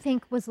like, did she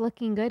think was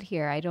looking good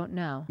here? I don't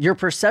know. your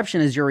perception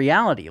is your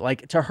reality.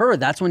 Like, to her,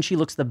 that's when she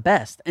looks the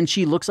best. And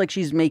she looks like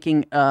she's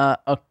making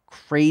a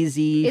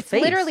crazy It's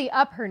face. literally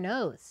up her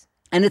nose.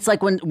 And it's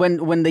like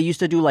when they used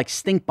to do like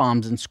stink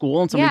bombs in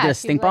school, and somebody did a she's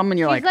stink like, bomb, and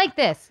you're she's like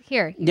this.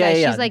 Here, you yeah,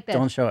 guys, yeah, she's like this.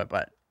 Don't show it,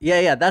 but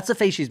yeah, that's the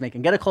face she's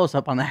making. Get a close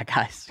up on that,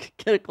 guys.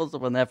 Get a close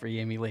up on that for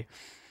Jamie Lee.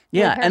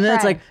 Yeah, With her and then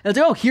it's friend. like,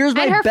 oh, here's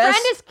my and her best.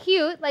 friend is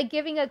cute, like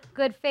giving a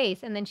good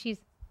face, and then she's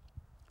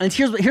And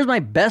here's my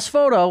best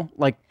photo.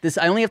 Like this,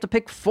 I only have to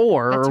pick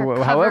 4 that's her or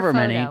cover however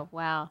photo. many.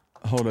 Wow.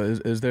 Hold on,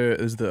 is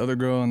the other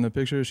girl in the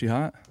picture? Is she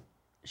hot?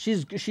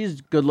 She's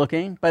good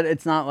looking, but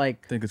it's not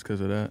like I think it's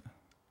because of that.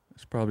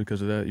 It's probably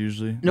because of that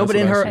usually. no. That's But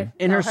in what I her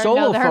see. in No, her her-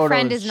 solo no, her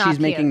friend photos, is not she's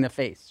cute. making the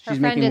face. Her She's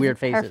friend making is- weird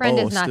faces. her friend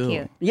Oh, is not still.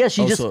 cute. Yeah,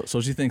 she just.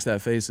 So she thinks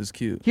that face is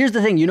cute. Here's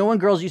the thing. You know when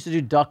girls used to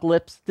do duck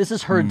lips? This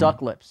is her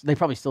duck lips. They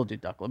probably still do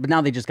duck lips, but now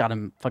they just got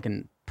them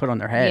fucking put on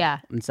their head Yeah.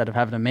 instead of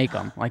having to make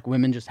them. Like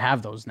women just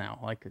have those now,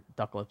 like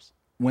duck lips.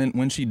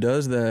 When she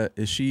does that,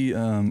 is she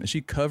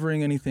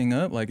covering anything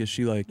up? Like is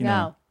she like you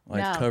know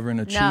like no, covering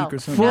a no, cheek or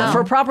something?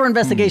 For proper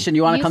investigation,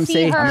 you want to You come see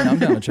see? her- I mean, I'm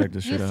down to check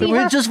this You shit see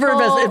out. her Just for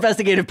full-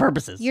 investigative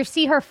purposes. You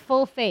see her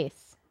full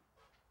face.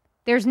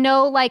 There's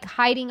no like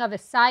hiding of a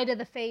side of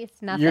the face.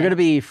 Nothing. You're gonna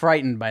be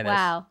frightened by this.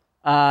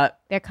 Wow.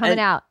 They're coming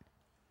out.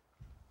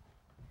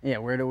 Yeah,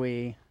 where do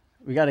we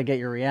got to get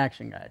your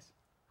reaction, guys.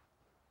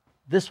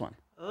 This one.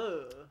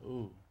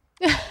 Ooh.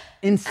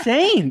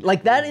 Insane.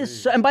 Like that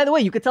is so, and by the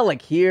way, you could tell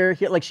like here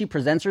like she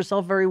presents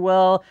herself very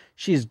well.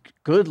 She's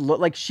good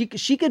like she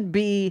could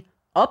be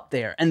up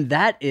there, and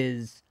that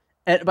is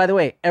by the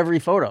way, every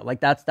photo,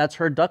 like that's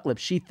her duck lip.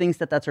 She thinks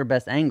that that's her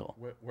best angle.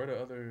 Where the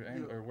other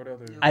angle or what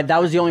other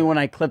that was the only one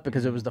I clipped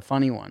because it was the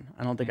funny one.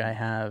 I don't think I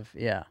have.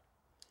 Yeah.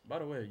 By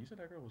the way, you said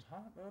that girl was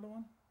hot, the other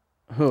one?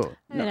 Who?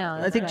 No,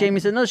 I think Jamie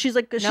said no. She's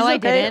like she's no, I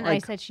okay. didn't.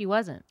 Like, I said she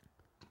wasn't.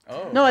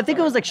 Oh. No, I think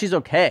it was like she's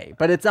okay,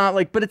 but it's not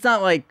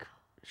like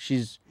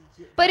she's.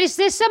 But is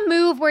this a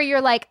move where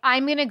you're like,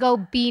 I'm gonna go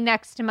be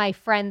next to my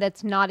friend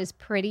that's not as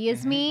pretty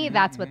as me?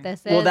 That's what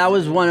this is. Well, that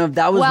was one of.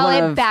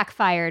 It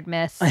backfired,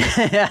 miss.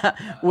 Yeah.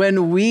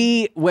 When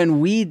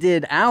we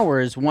did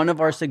ours, one of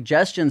our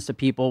suggestions to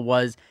people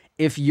was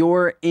if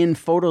you're in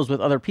photos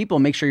with other people,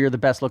 make sure you're the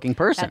best looking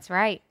person. That's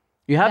right.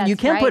 You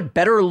can't put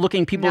better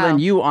looking people than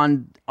you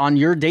on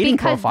your dating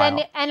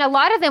profile. And a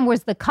lot of them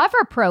was the cover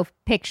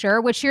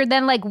picture, which you're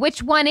then like,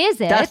 which one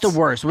is it? That's the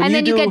worst. And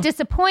then you get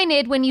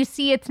disappointed when you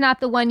see it's not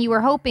the one you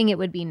were hoping it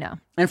would be. No.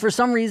 And for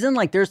some reason,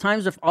 like there's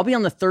times if I'll be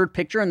on the third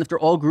picture and if they're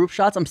all group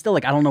shots, I'm still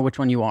like, I don't know which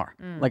one you are.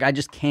 Like I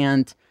just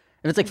can't.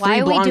 If it's like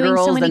three blonde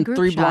girls, then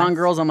three blonde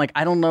girls, I'm like,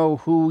 I don't know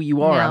who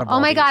you are. Out of oh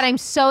my these. God, I'm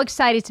so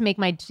excited to make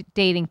my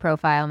dating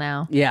profile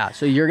now. Yeah,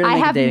 so you're going to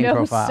make a dating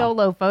profile. I have no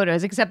solo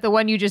photos except the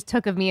one you just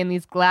took of me in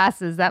these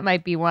glasses. That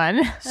might be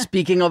one.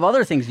 Speaking of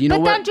other things, you know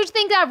what? But don't you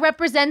think that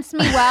represents me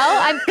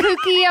well? I'm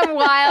kooky, I'm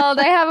wild,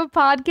 I have a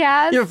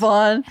podcast. You're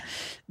fun.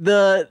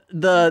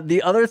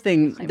 The other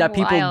thing that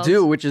people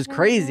do, which is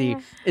crazy,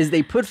 is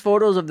they put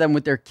photos of them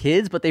with their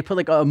kids, but they put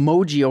like an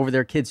emoji over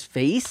their kid's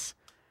face.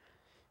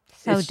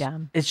 So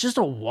dumb. It's just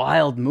a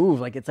wild move.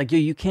 Like, it's like,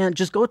 you can't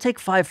just go take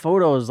 5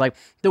 photos. Like,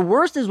 the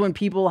worst is when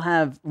people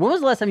have... When was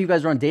the last time you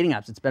guys were on dating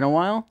apps? It's been a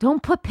while?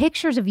 Don't put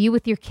pictures of you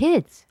with your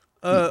kids.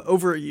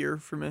 Over a year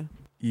for me.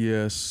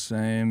 Yeah,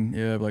 same.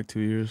 Yeah, like 2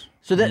 years.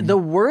 So the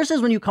worst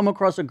is when you come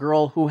across a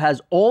girl who has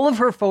all of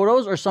her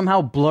photos are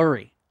somehow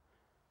blurry.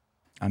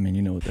 I mean,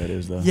 you know what that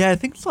is, though. Yeah, I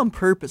think it's on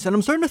purpose. And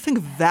I'm starting to think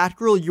that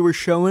girl you were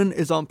showing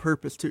is on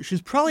purpose, too.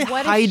 She's probably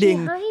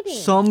hiding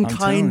some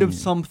kind of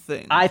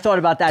something. I thought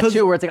about that,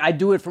 too, where it's like, I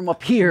do it from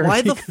up here.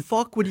 Why the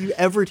fuck would you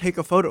ever take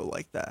a photo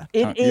like that?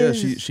 It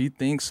is... Yeah, she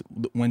thinks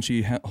when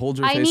she holds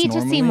her face I need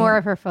normally, to see more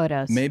of her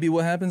photos. Maybe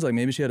what happens, like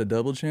maybe she had a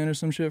double chin or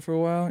some shit for a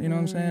while, you know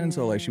what I'm saying?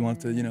 So, like, she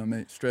wants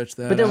to, stretch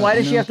that But then why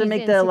does she have to She's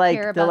make the, like,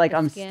 insecure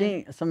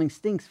about something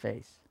stinks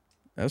face?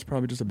 That's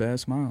probably just a bad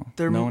smile.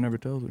 No one ever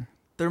tells her.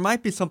 There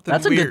might be something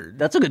weird.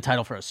 That's a good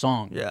title for a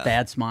song. Yeah.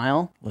 Bad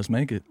Smile. Let's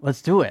make it.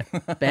 Let's do it.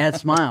 Bad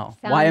Smile.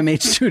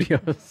 YMH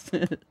Studios.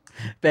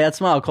 Bad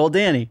Smile. Call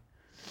Danny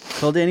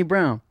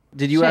Brown.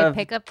 Should I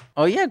pick up?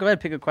 Oh, yeah. Go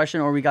ahead. Pick a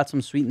question. Or we got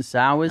some sweet and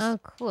sours. Oh,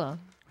 cool.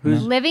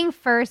 Who's living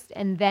first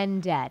and then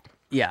dead?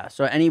 Yeah.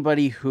 So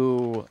anybody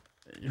who's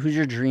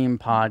your dream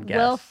pod guest?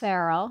 Will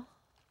Ferrell.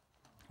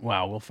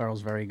 Wow. Will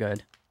Ferrell's very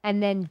good.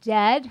 And then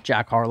dead?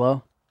 Jack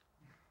Harlow.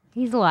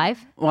 He's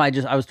alive. Well, I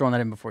was throwing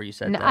that in before you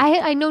said that.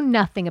 I know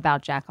nothing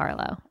about Jack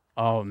Harlow.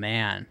 Oh,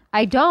 man.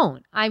 I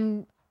don't.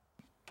 I'm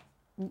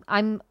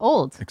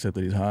old. Except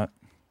that he's hot.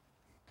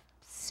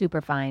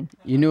 Super fine.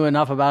 You knew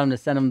enough about him to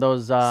send him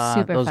those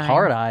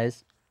hard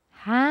eyes.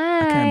 Hi.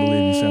 I can't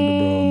believe you sent the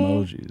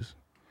bro emojis.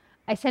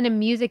 I sent him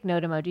music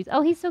note emojis.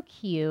 Oh, he's so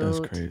cute.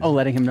 That's crazy. Oh,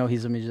 letting him know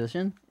he's a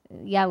musician?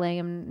 Yeah, letting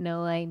him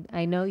know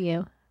I know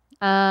you.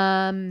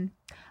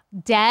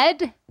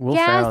 Dead? Will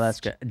Ferrell, that's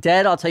good.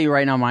 Dead, I'll tell you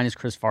right now, mine is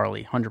Chris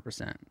Farley,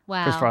 100%.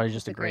 Wow. Chris Farley's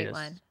just the great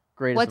greatest. One.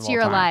 Greatest What's of all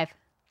your time. alive?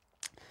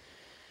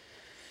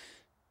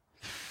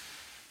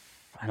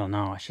 I don't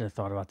know. I should have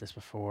thought about this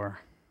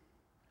before.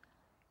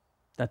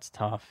 That's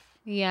tough.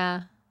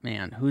 Yeah.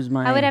 Man, who's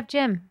my... I would have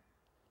Jim.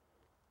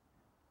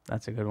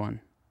 That's a good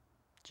one.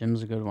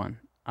 Jim's a good one.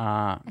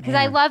 Because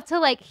I love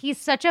to, he's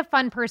such a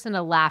fun person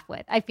to laugh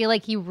with. I feel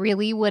like he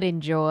really would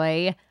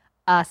enjoy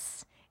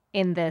us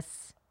in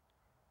this,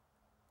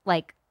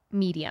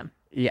 medium.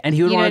 Yeah, and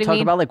he would want to talk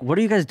about, what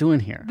are you guys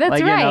doing here?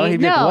 That's right. He'd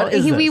be like, what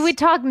is this? We would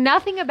talk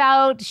nothing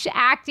about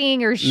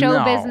acting or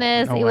show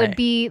business. No it way. would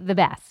be the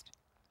best.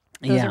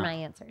 Those are my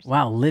answers.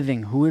 Wow,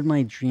 living. Who would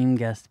my dream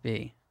guest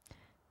be?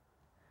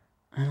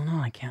 I don't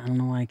know. I don't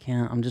know why I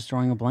can't. I'm just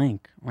drawing a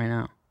blank right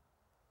now.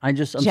 I'm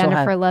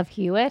Jennifer Love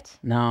Hewitt?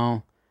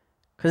 No.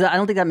 Because I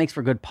don't think that makes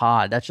for good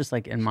pod. That's just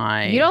in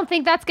my... You don't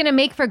think that's going to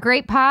make for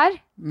great pod?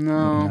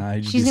 No.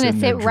 She's going to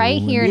sit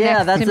right here next to me.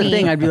 Yeah, that's the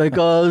thing. I'd be like,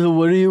 oh,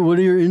 what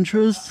are your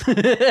interests?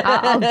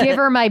 I'll give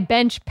her my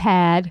bench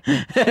pad.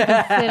 She can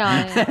sit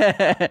on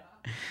it.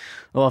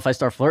 Well, if I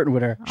start flirting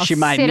with her, she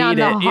might sit need on it.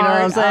 The You know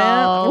what I'm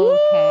saying? Oh,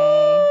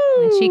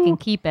 okay. And she can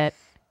keep it.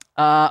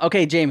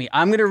 Okay, Jamie,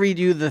 I'm going to read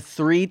you the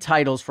 3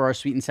 titles for our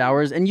Sweet and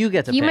Sours, and you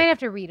get to pick. You might have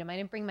to read them. I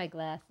didn't bring my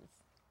glasses.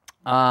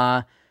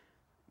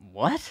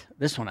 What?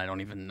 This one I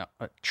don't even know.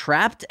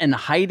 Trapped and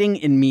Hiding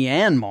in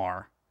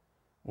Myanmar.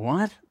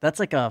 What? That's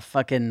like a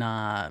fucking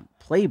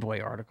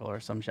Playboy article or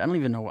some shit. I don't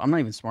even know. I'm not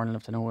even smart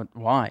enough to know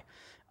why.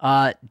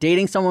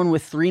 Dating someone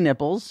with 3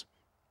 nipples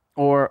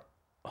or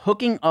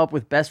hooking up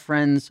with best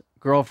friend's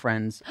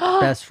girlfriend's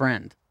best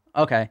friend.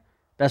 Okay.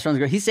 Best friend's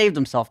girlfriend. He saved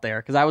himself there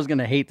because I was going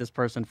to hate this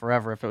person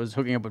forever if it was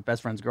hooking up with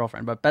best friend's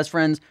girlfriend. But best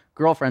friend's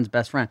girlfriend's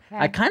best friend.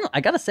 Okay.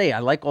 I got to say, I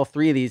like all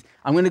 3 of these.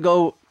 I'm going to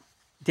go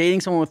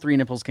dating someone with 3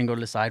 nipples can go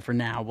to the side for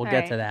now. We'll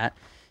get to that.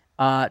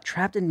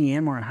 Trapped in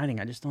Myanmar and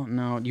hiding. I just don't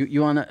know. You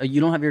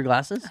don't have your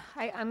glasses?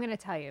 I'm going to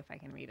tell you if I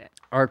can read it.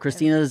 Are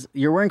Christina's?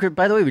 You're wearing.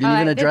 By the way, we didn't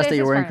even address that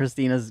you're wearing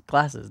Christina's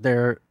glasses. They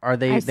are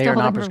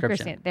not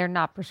prescription. They're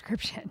not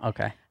prescription.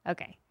 Okay.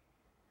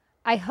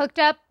 I hooked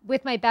up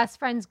with my best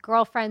friend's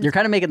girlfriend. You're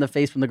kind of making the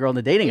face from the girl in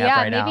the dating app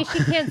right now. Yeah, maybe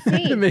she can't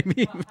see.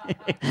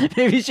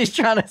 maybe she's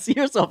trying to see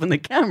herself in the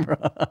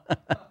camera.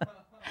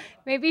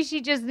 Maybe she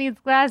just needs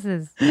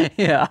glasses.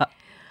 Yeah.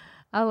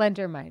 I'll lend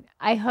her mine.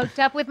 I hooked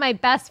up with my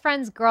best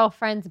friend's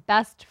girlfriend's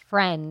best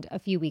friend a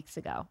few weeks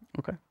ago.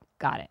 Okay.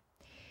 Got it.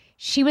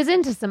 She was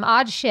into some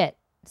odd shit,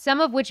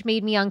 some of which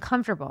made me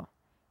uncomfortable.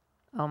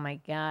 Oh my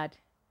God.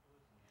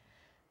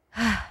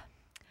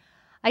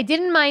 I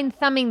didn't mind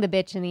thumbing the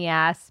bitch in the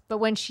ass, but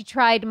when she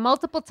tried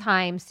multiple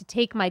times to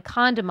take my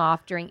condom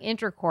off during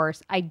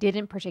intercourse, I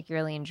didn't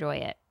particularly enjoy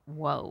it.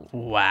 Whoa.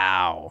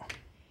 Wow.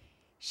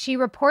 She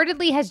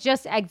reportedly has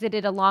just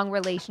exited a long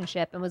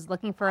relationship and was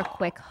looking for a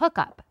quick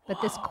hookup.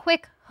 But this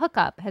quick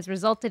hookup has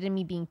resulted in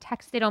me being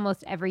texted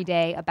almost every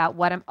day about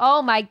what I'm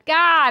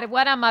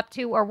up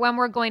to or when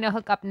we're going to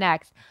hook up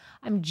next.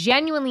 I'm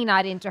genuinely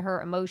not into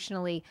her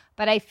emotionally,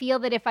 but I feel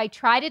that if I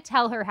try to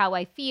tell her how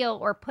I feel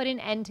or put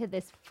an end to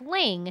this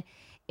fling,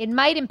 it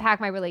might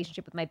impact my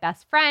relationship with my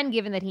best friend,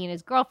 given that he and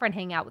his girlfriend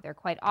hang out with her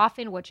quite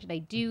often. What should I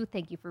do?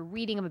 Thank you for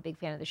reading. I'm a big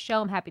fan of the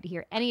show. I'm happy to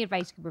hear any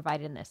advice you can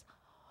provide in this.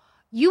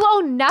 You owe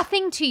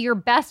nothing to your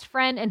best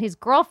friend and his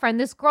girlfriend.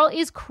 This girl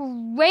is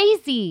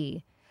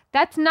crazy.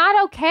 That's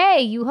not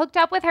okay. You hooked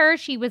up with her.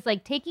 She was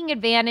like taking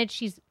advantage.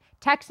 She's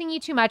texting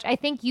you too much. I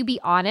think you be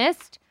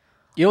honest.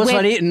 You know what's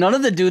funny? None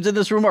of the dudes in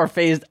this room are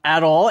phased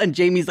at all. And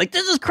Jamie's like,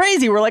 this is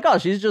crazy. We're like, oh,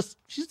 that's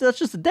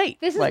just a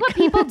date. This is like, what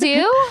people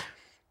do?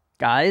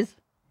 Guys?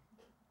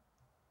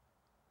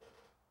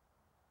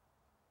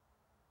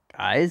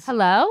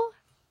 Hello?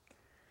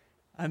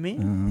 I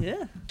mean,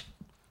 yeah.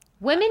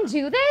 Women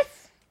do this?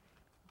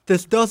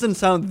 This doesn't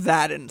sound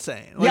that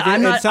insane. Like,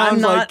 yeah, it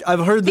sounds like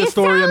I've heard this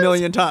story a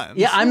million times.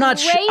 Yeah, I'm not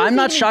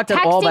shocked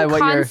at all by what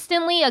you're...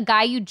 Constantly a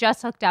guy you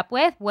just hooked up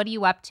with? What are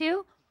you up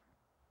to?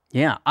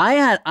 Yeah, I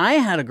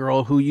had a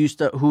girl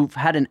who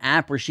had an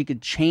app where she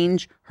could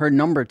change her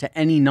number to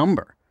any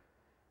number.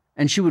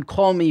 And she would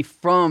call me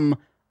from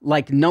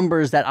like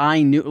numbers that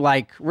I knew,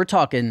 like we're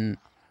talking...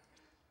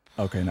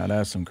 Okay, now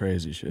that's some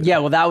crazy shit. Yeah,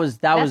 well that was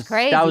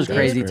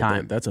crazy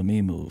time. That's a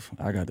me move.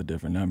 I got the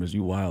different numbers.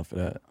 You wild for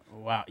that.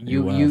 Wow,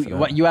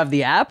 you have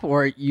the app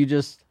or you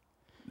just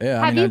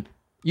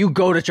you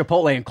go to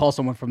Chipotle and call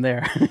someone from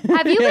there.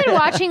 Have you been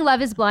watching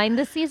Love Is Blind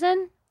this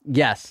season?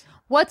 Yes.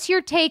 What's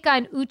your take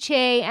on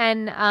Uche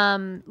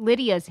and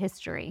Lydia's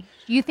history?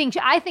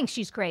 I think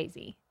she's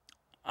crazy.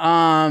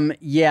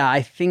 Yeah,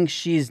 I think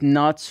she's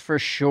nuts for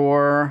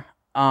sure.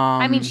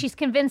 I mean, she's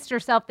convinced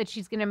herself that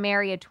she's going to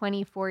marry a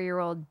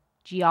 24-year-old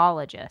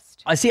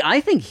geologist. I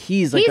think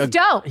he's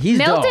dope.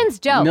 Milton's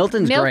dope.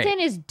 Milton great.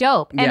 Is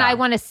dope, and I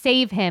want to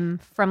save him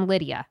from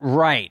Lydia.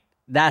 Right.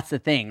 That's the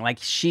thing. Like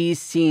she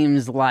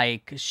seems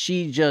like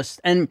she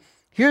just and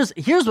here's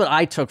what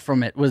I took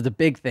from it was the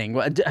big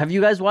thing. Have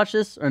you guys watched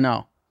this or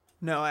no?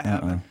 No, I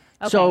haven't. Okay.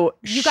 So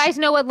you guys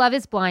know what Love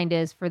Is Blind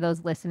is for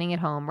those listening at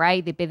home,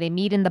 right? They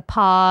meet in the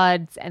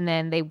pods and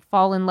then they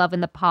fall in love in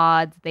the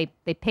pods. They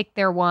pick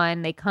their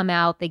one, they come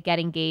out, they get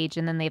engaged,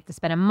 and then they have to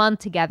spend a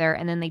month together,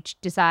 and then they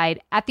decide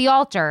at the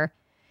altar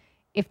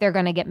if they're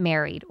going to get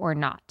married or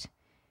not.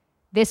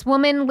 This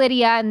woman,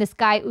 Lydia, and this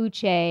guy,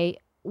 Uche,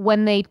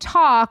 when they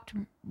talked,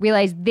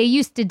 realized they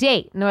used to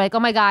date. And they're like, oh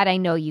my God, I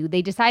know you.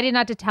 They decided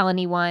not to tell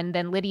anyone.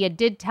 Then Lydia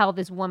did tell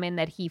this woman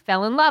that he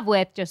fell in love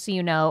with, just so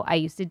you know, I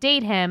used to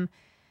date him.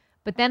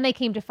 But then they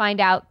came to find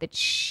out that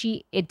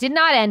it did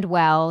not end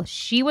well.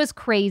 She was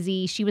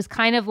crazy. She was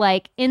kind of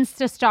like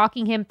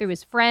Insta-stalking him through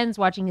his friends,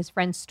 watching his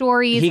friends'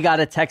 stories. He got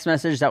a text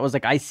message that was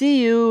like, I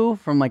see you,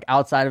 from like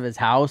outside of his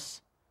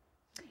house.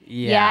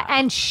 Yeah,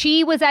 and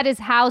she was at his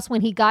house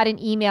when he got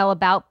an email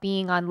about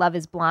being on Love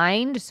Is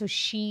Blind. So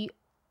she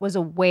was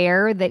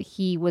aware that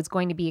he was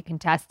going to be a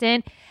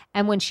contestant.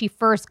 And when she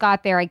first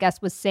got there, I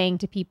guess was saying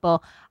to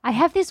people, I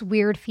have this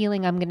weird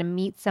feeling I'm going to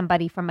meet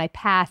somebody from my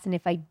past. And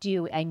if I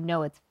do, I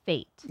know it's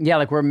fate. Yeah,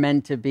 like we're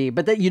meant to be.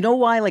 But you know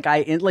why?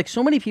 Like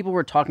so many people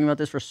were talking about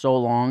this for so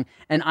long.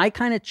 And I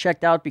kind of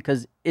checked out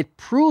because it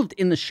proved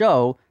in the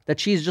show that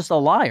she's just a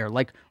liar.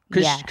 Like,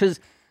 because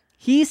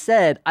he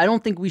said, I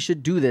don't think we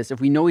should do this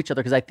if we know each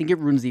other because I think it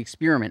ruins the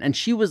experiment. And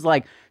she was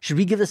like, should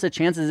we give this a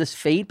chance? Is this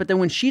fate? But then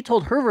when she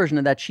told her version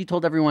of that, she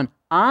told everyone,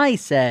 I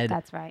said,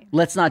 that's right,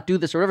 let's not do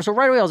this or whatever. So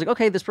right away I was like,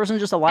 okay, this person's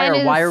just a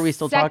liar. Why are we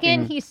still talking?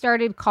 The second he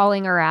started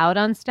calling her out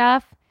on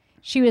stuff,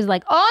 She was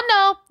like,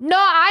 oh, no,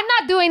 I'm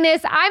not doing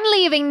this. I'm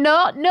leaving.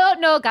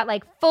 No. Got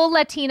like full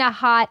Latina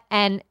hot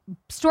and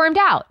stormed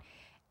out.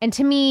 And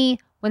to me,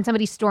 when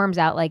somebody storms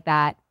out like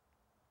that,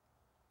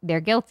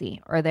 they're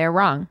guilty or they're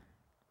wrong.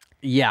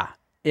 Yeah.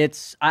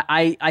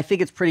 I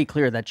think it's pretty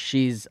clear that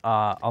she's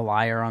a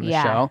liar on the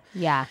show.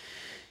 Yeah.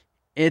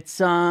 It's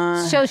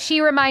So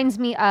she reminds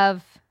me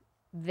of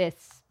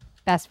this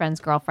best friend's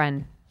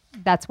girlfriend.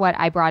 That's what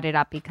I brought it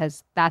up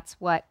because that's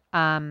what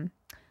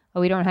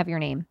we don't have your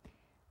name.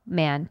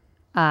 Man,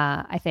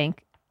 I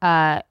think.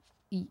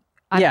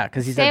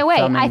 because he's stay away.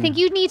 I think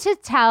you need to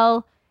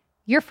tell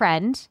your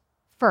friend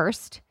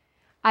first.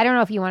 I don't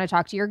know if you want to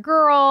talk to your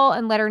girl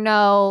and let her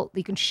know.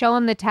 You can show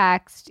him the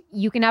text.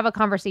 You can have a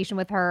conversation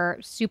with her,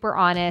 super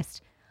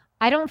honest.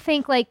 I don't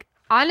think, like,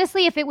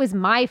 honestly, if it was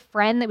my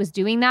friend that was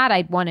doing that,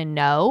 I'd want to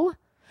know.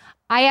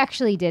 I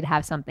actually did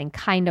have something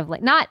kind of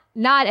like, not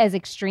as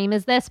extreme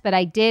as this, but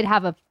I did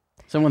have a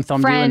someone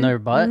thumbed you in their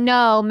butt?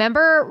 No,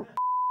 remember?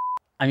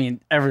 I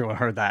mean, everyone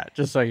heard that,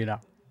 just so you know.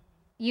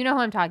 You know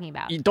who I'm talking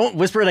about. You don't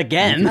whisper it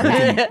again.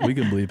 Okay. We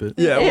can bleep it.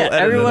 Yeah,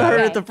 everyone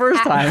heard it the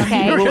first time.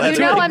 Okay, We'll you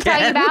do know it who I'm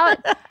talking again.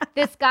 about?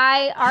 This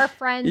guy, our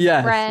friend's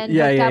friend,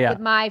 hooked up with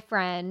my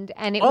friend,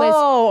 and it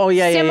was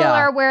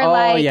similar where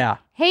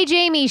hey,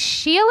 Jamie,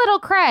 she a little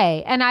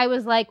cray. And I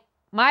was like,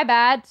 my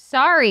bad,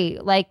 sorry,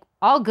 like,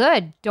 all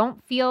good.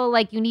 Don't feel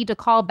like you need to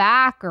call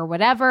back or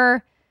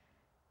whatever.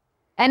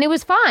 And it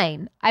was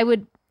fine.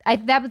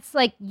 That was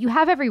like, you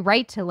have every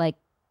right to, like,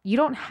 you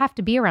don't have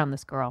to be around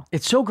this girl.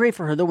 It's so great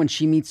for her though when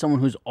she meets someone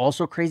who's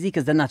also crazy,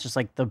 because then that's just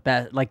like the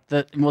best, like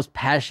the most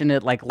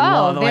passionate, like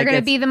love. They're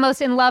gonna be the most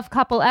in love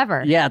couple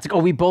ever. Yeah, it's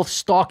like, we both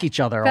stalk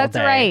each other all day. That's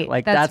right.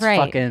 Like That's right.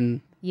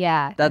 fucking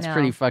that's no.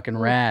 pretty fucking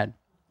rad.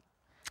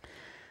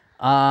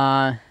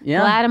 Yeah.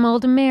 Glad I'm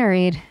old and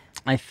married.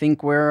 I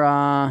think we're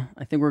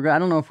good. I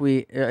don't know if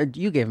we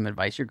you gave him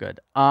advice. You're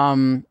good. I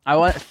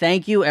want to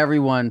thank you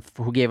everyone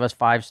who gave us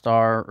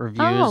 5-star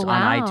reviews on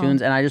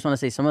iTunes, and I just want to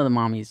say some of the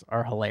mommies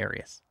are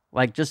hilarious.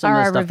 Like just some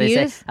of the stuff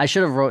they say. I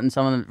should have written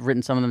some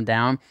of them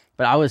down,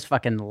 but I was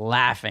fucking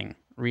laughing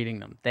reading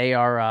them. They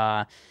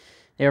are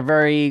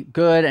very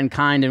good and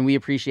kind, and we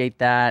appreciate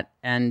that.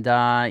 And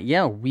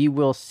we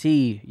will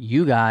see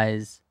you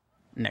guys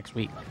next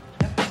week.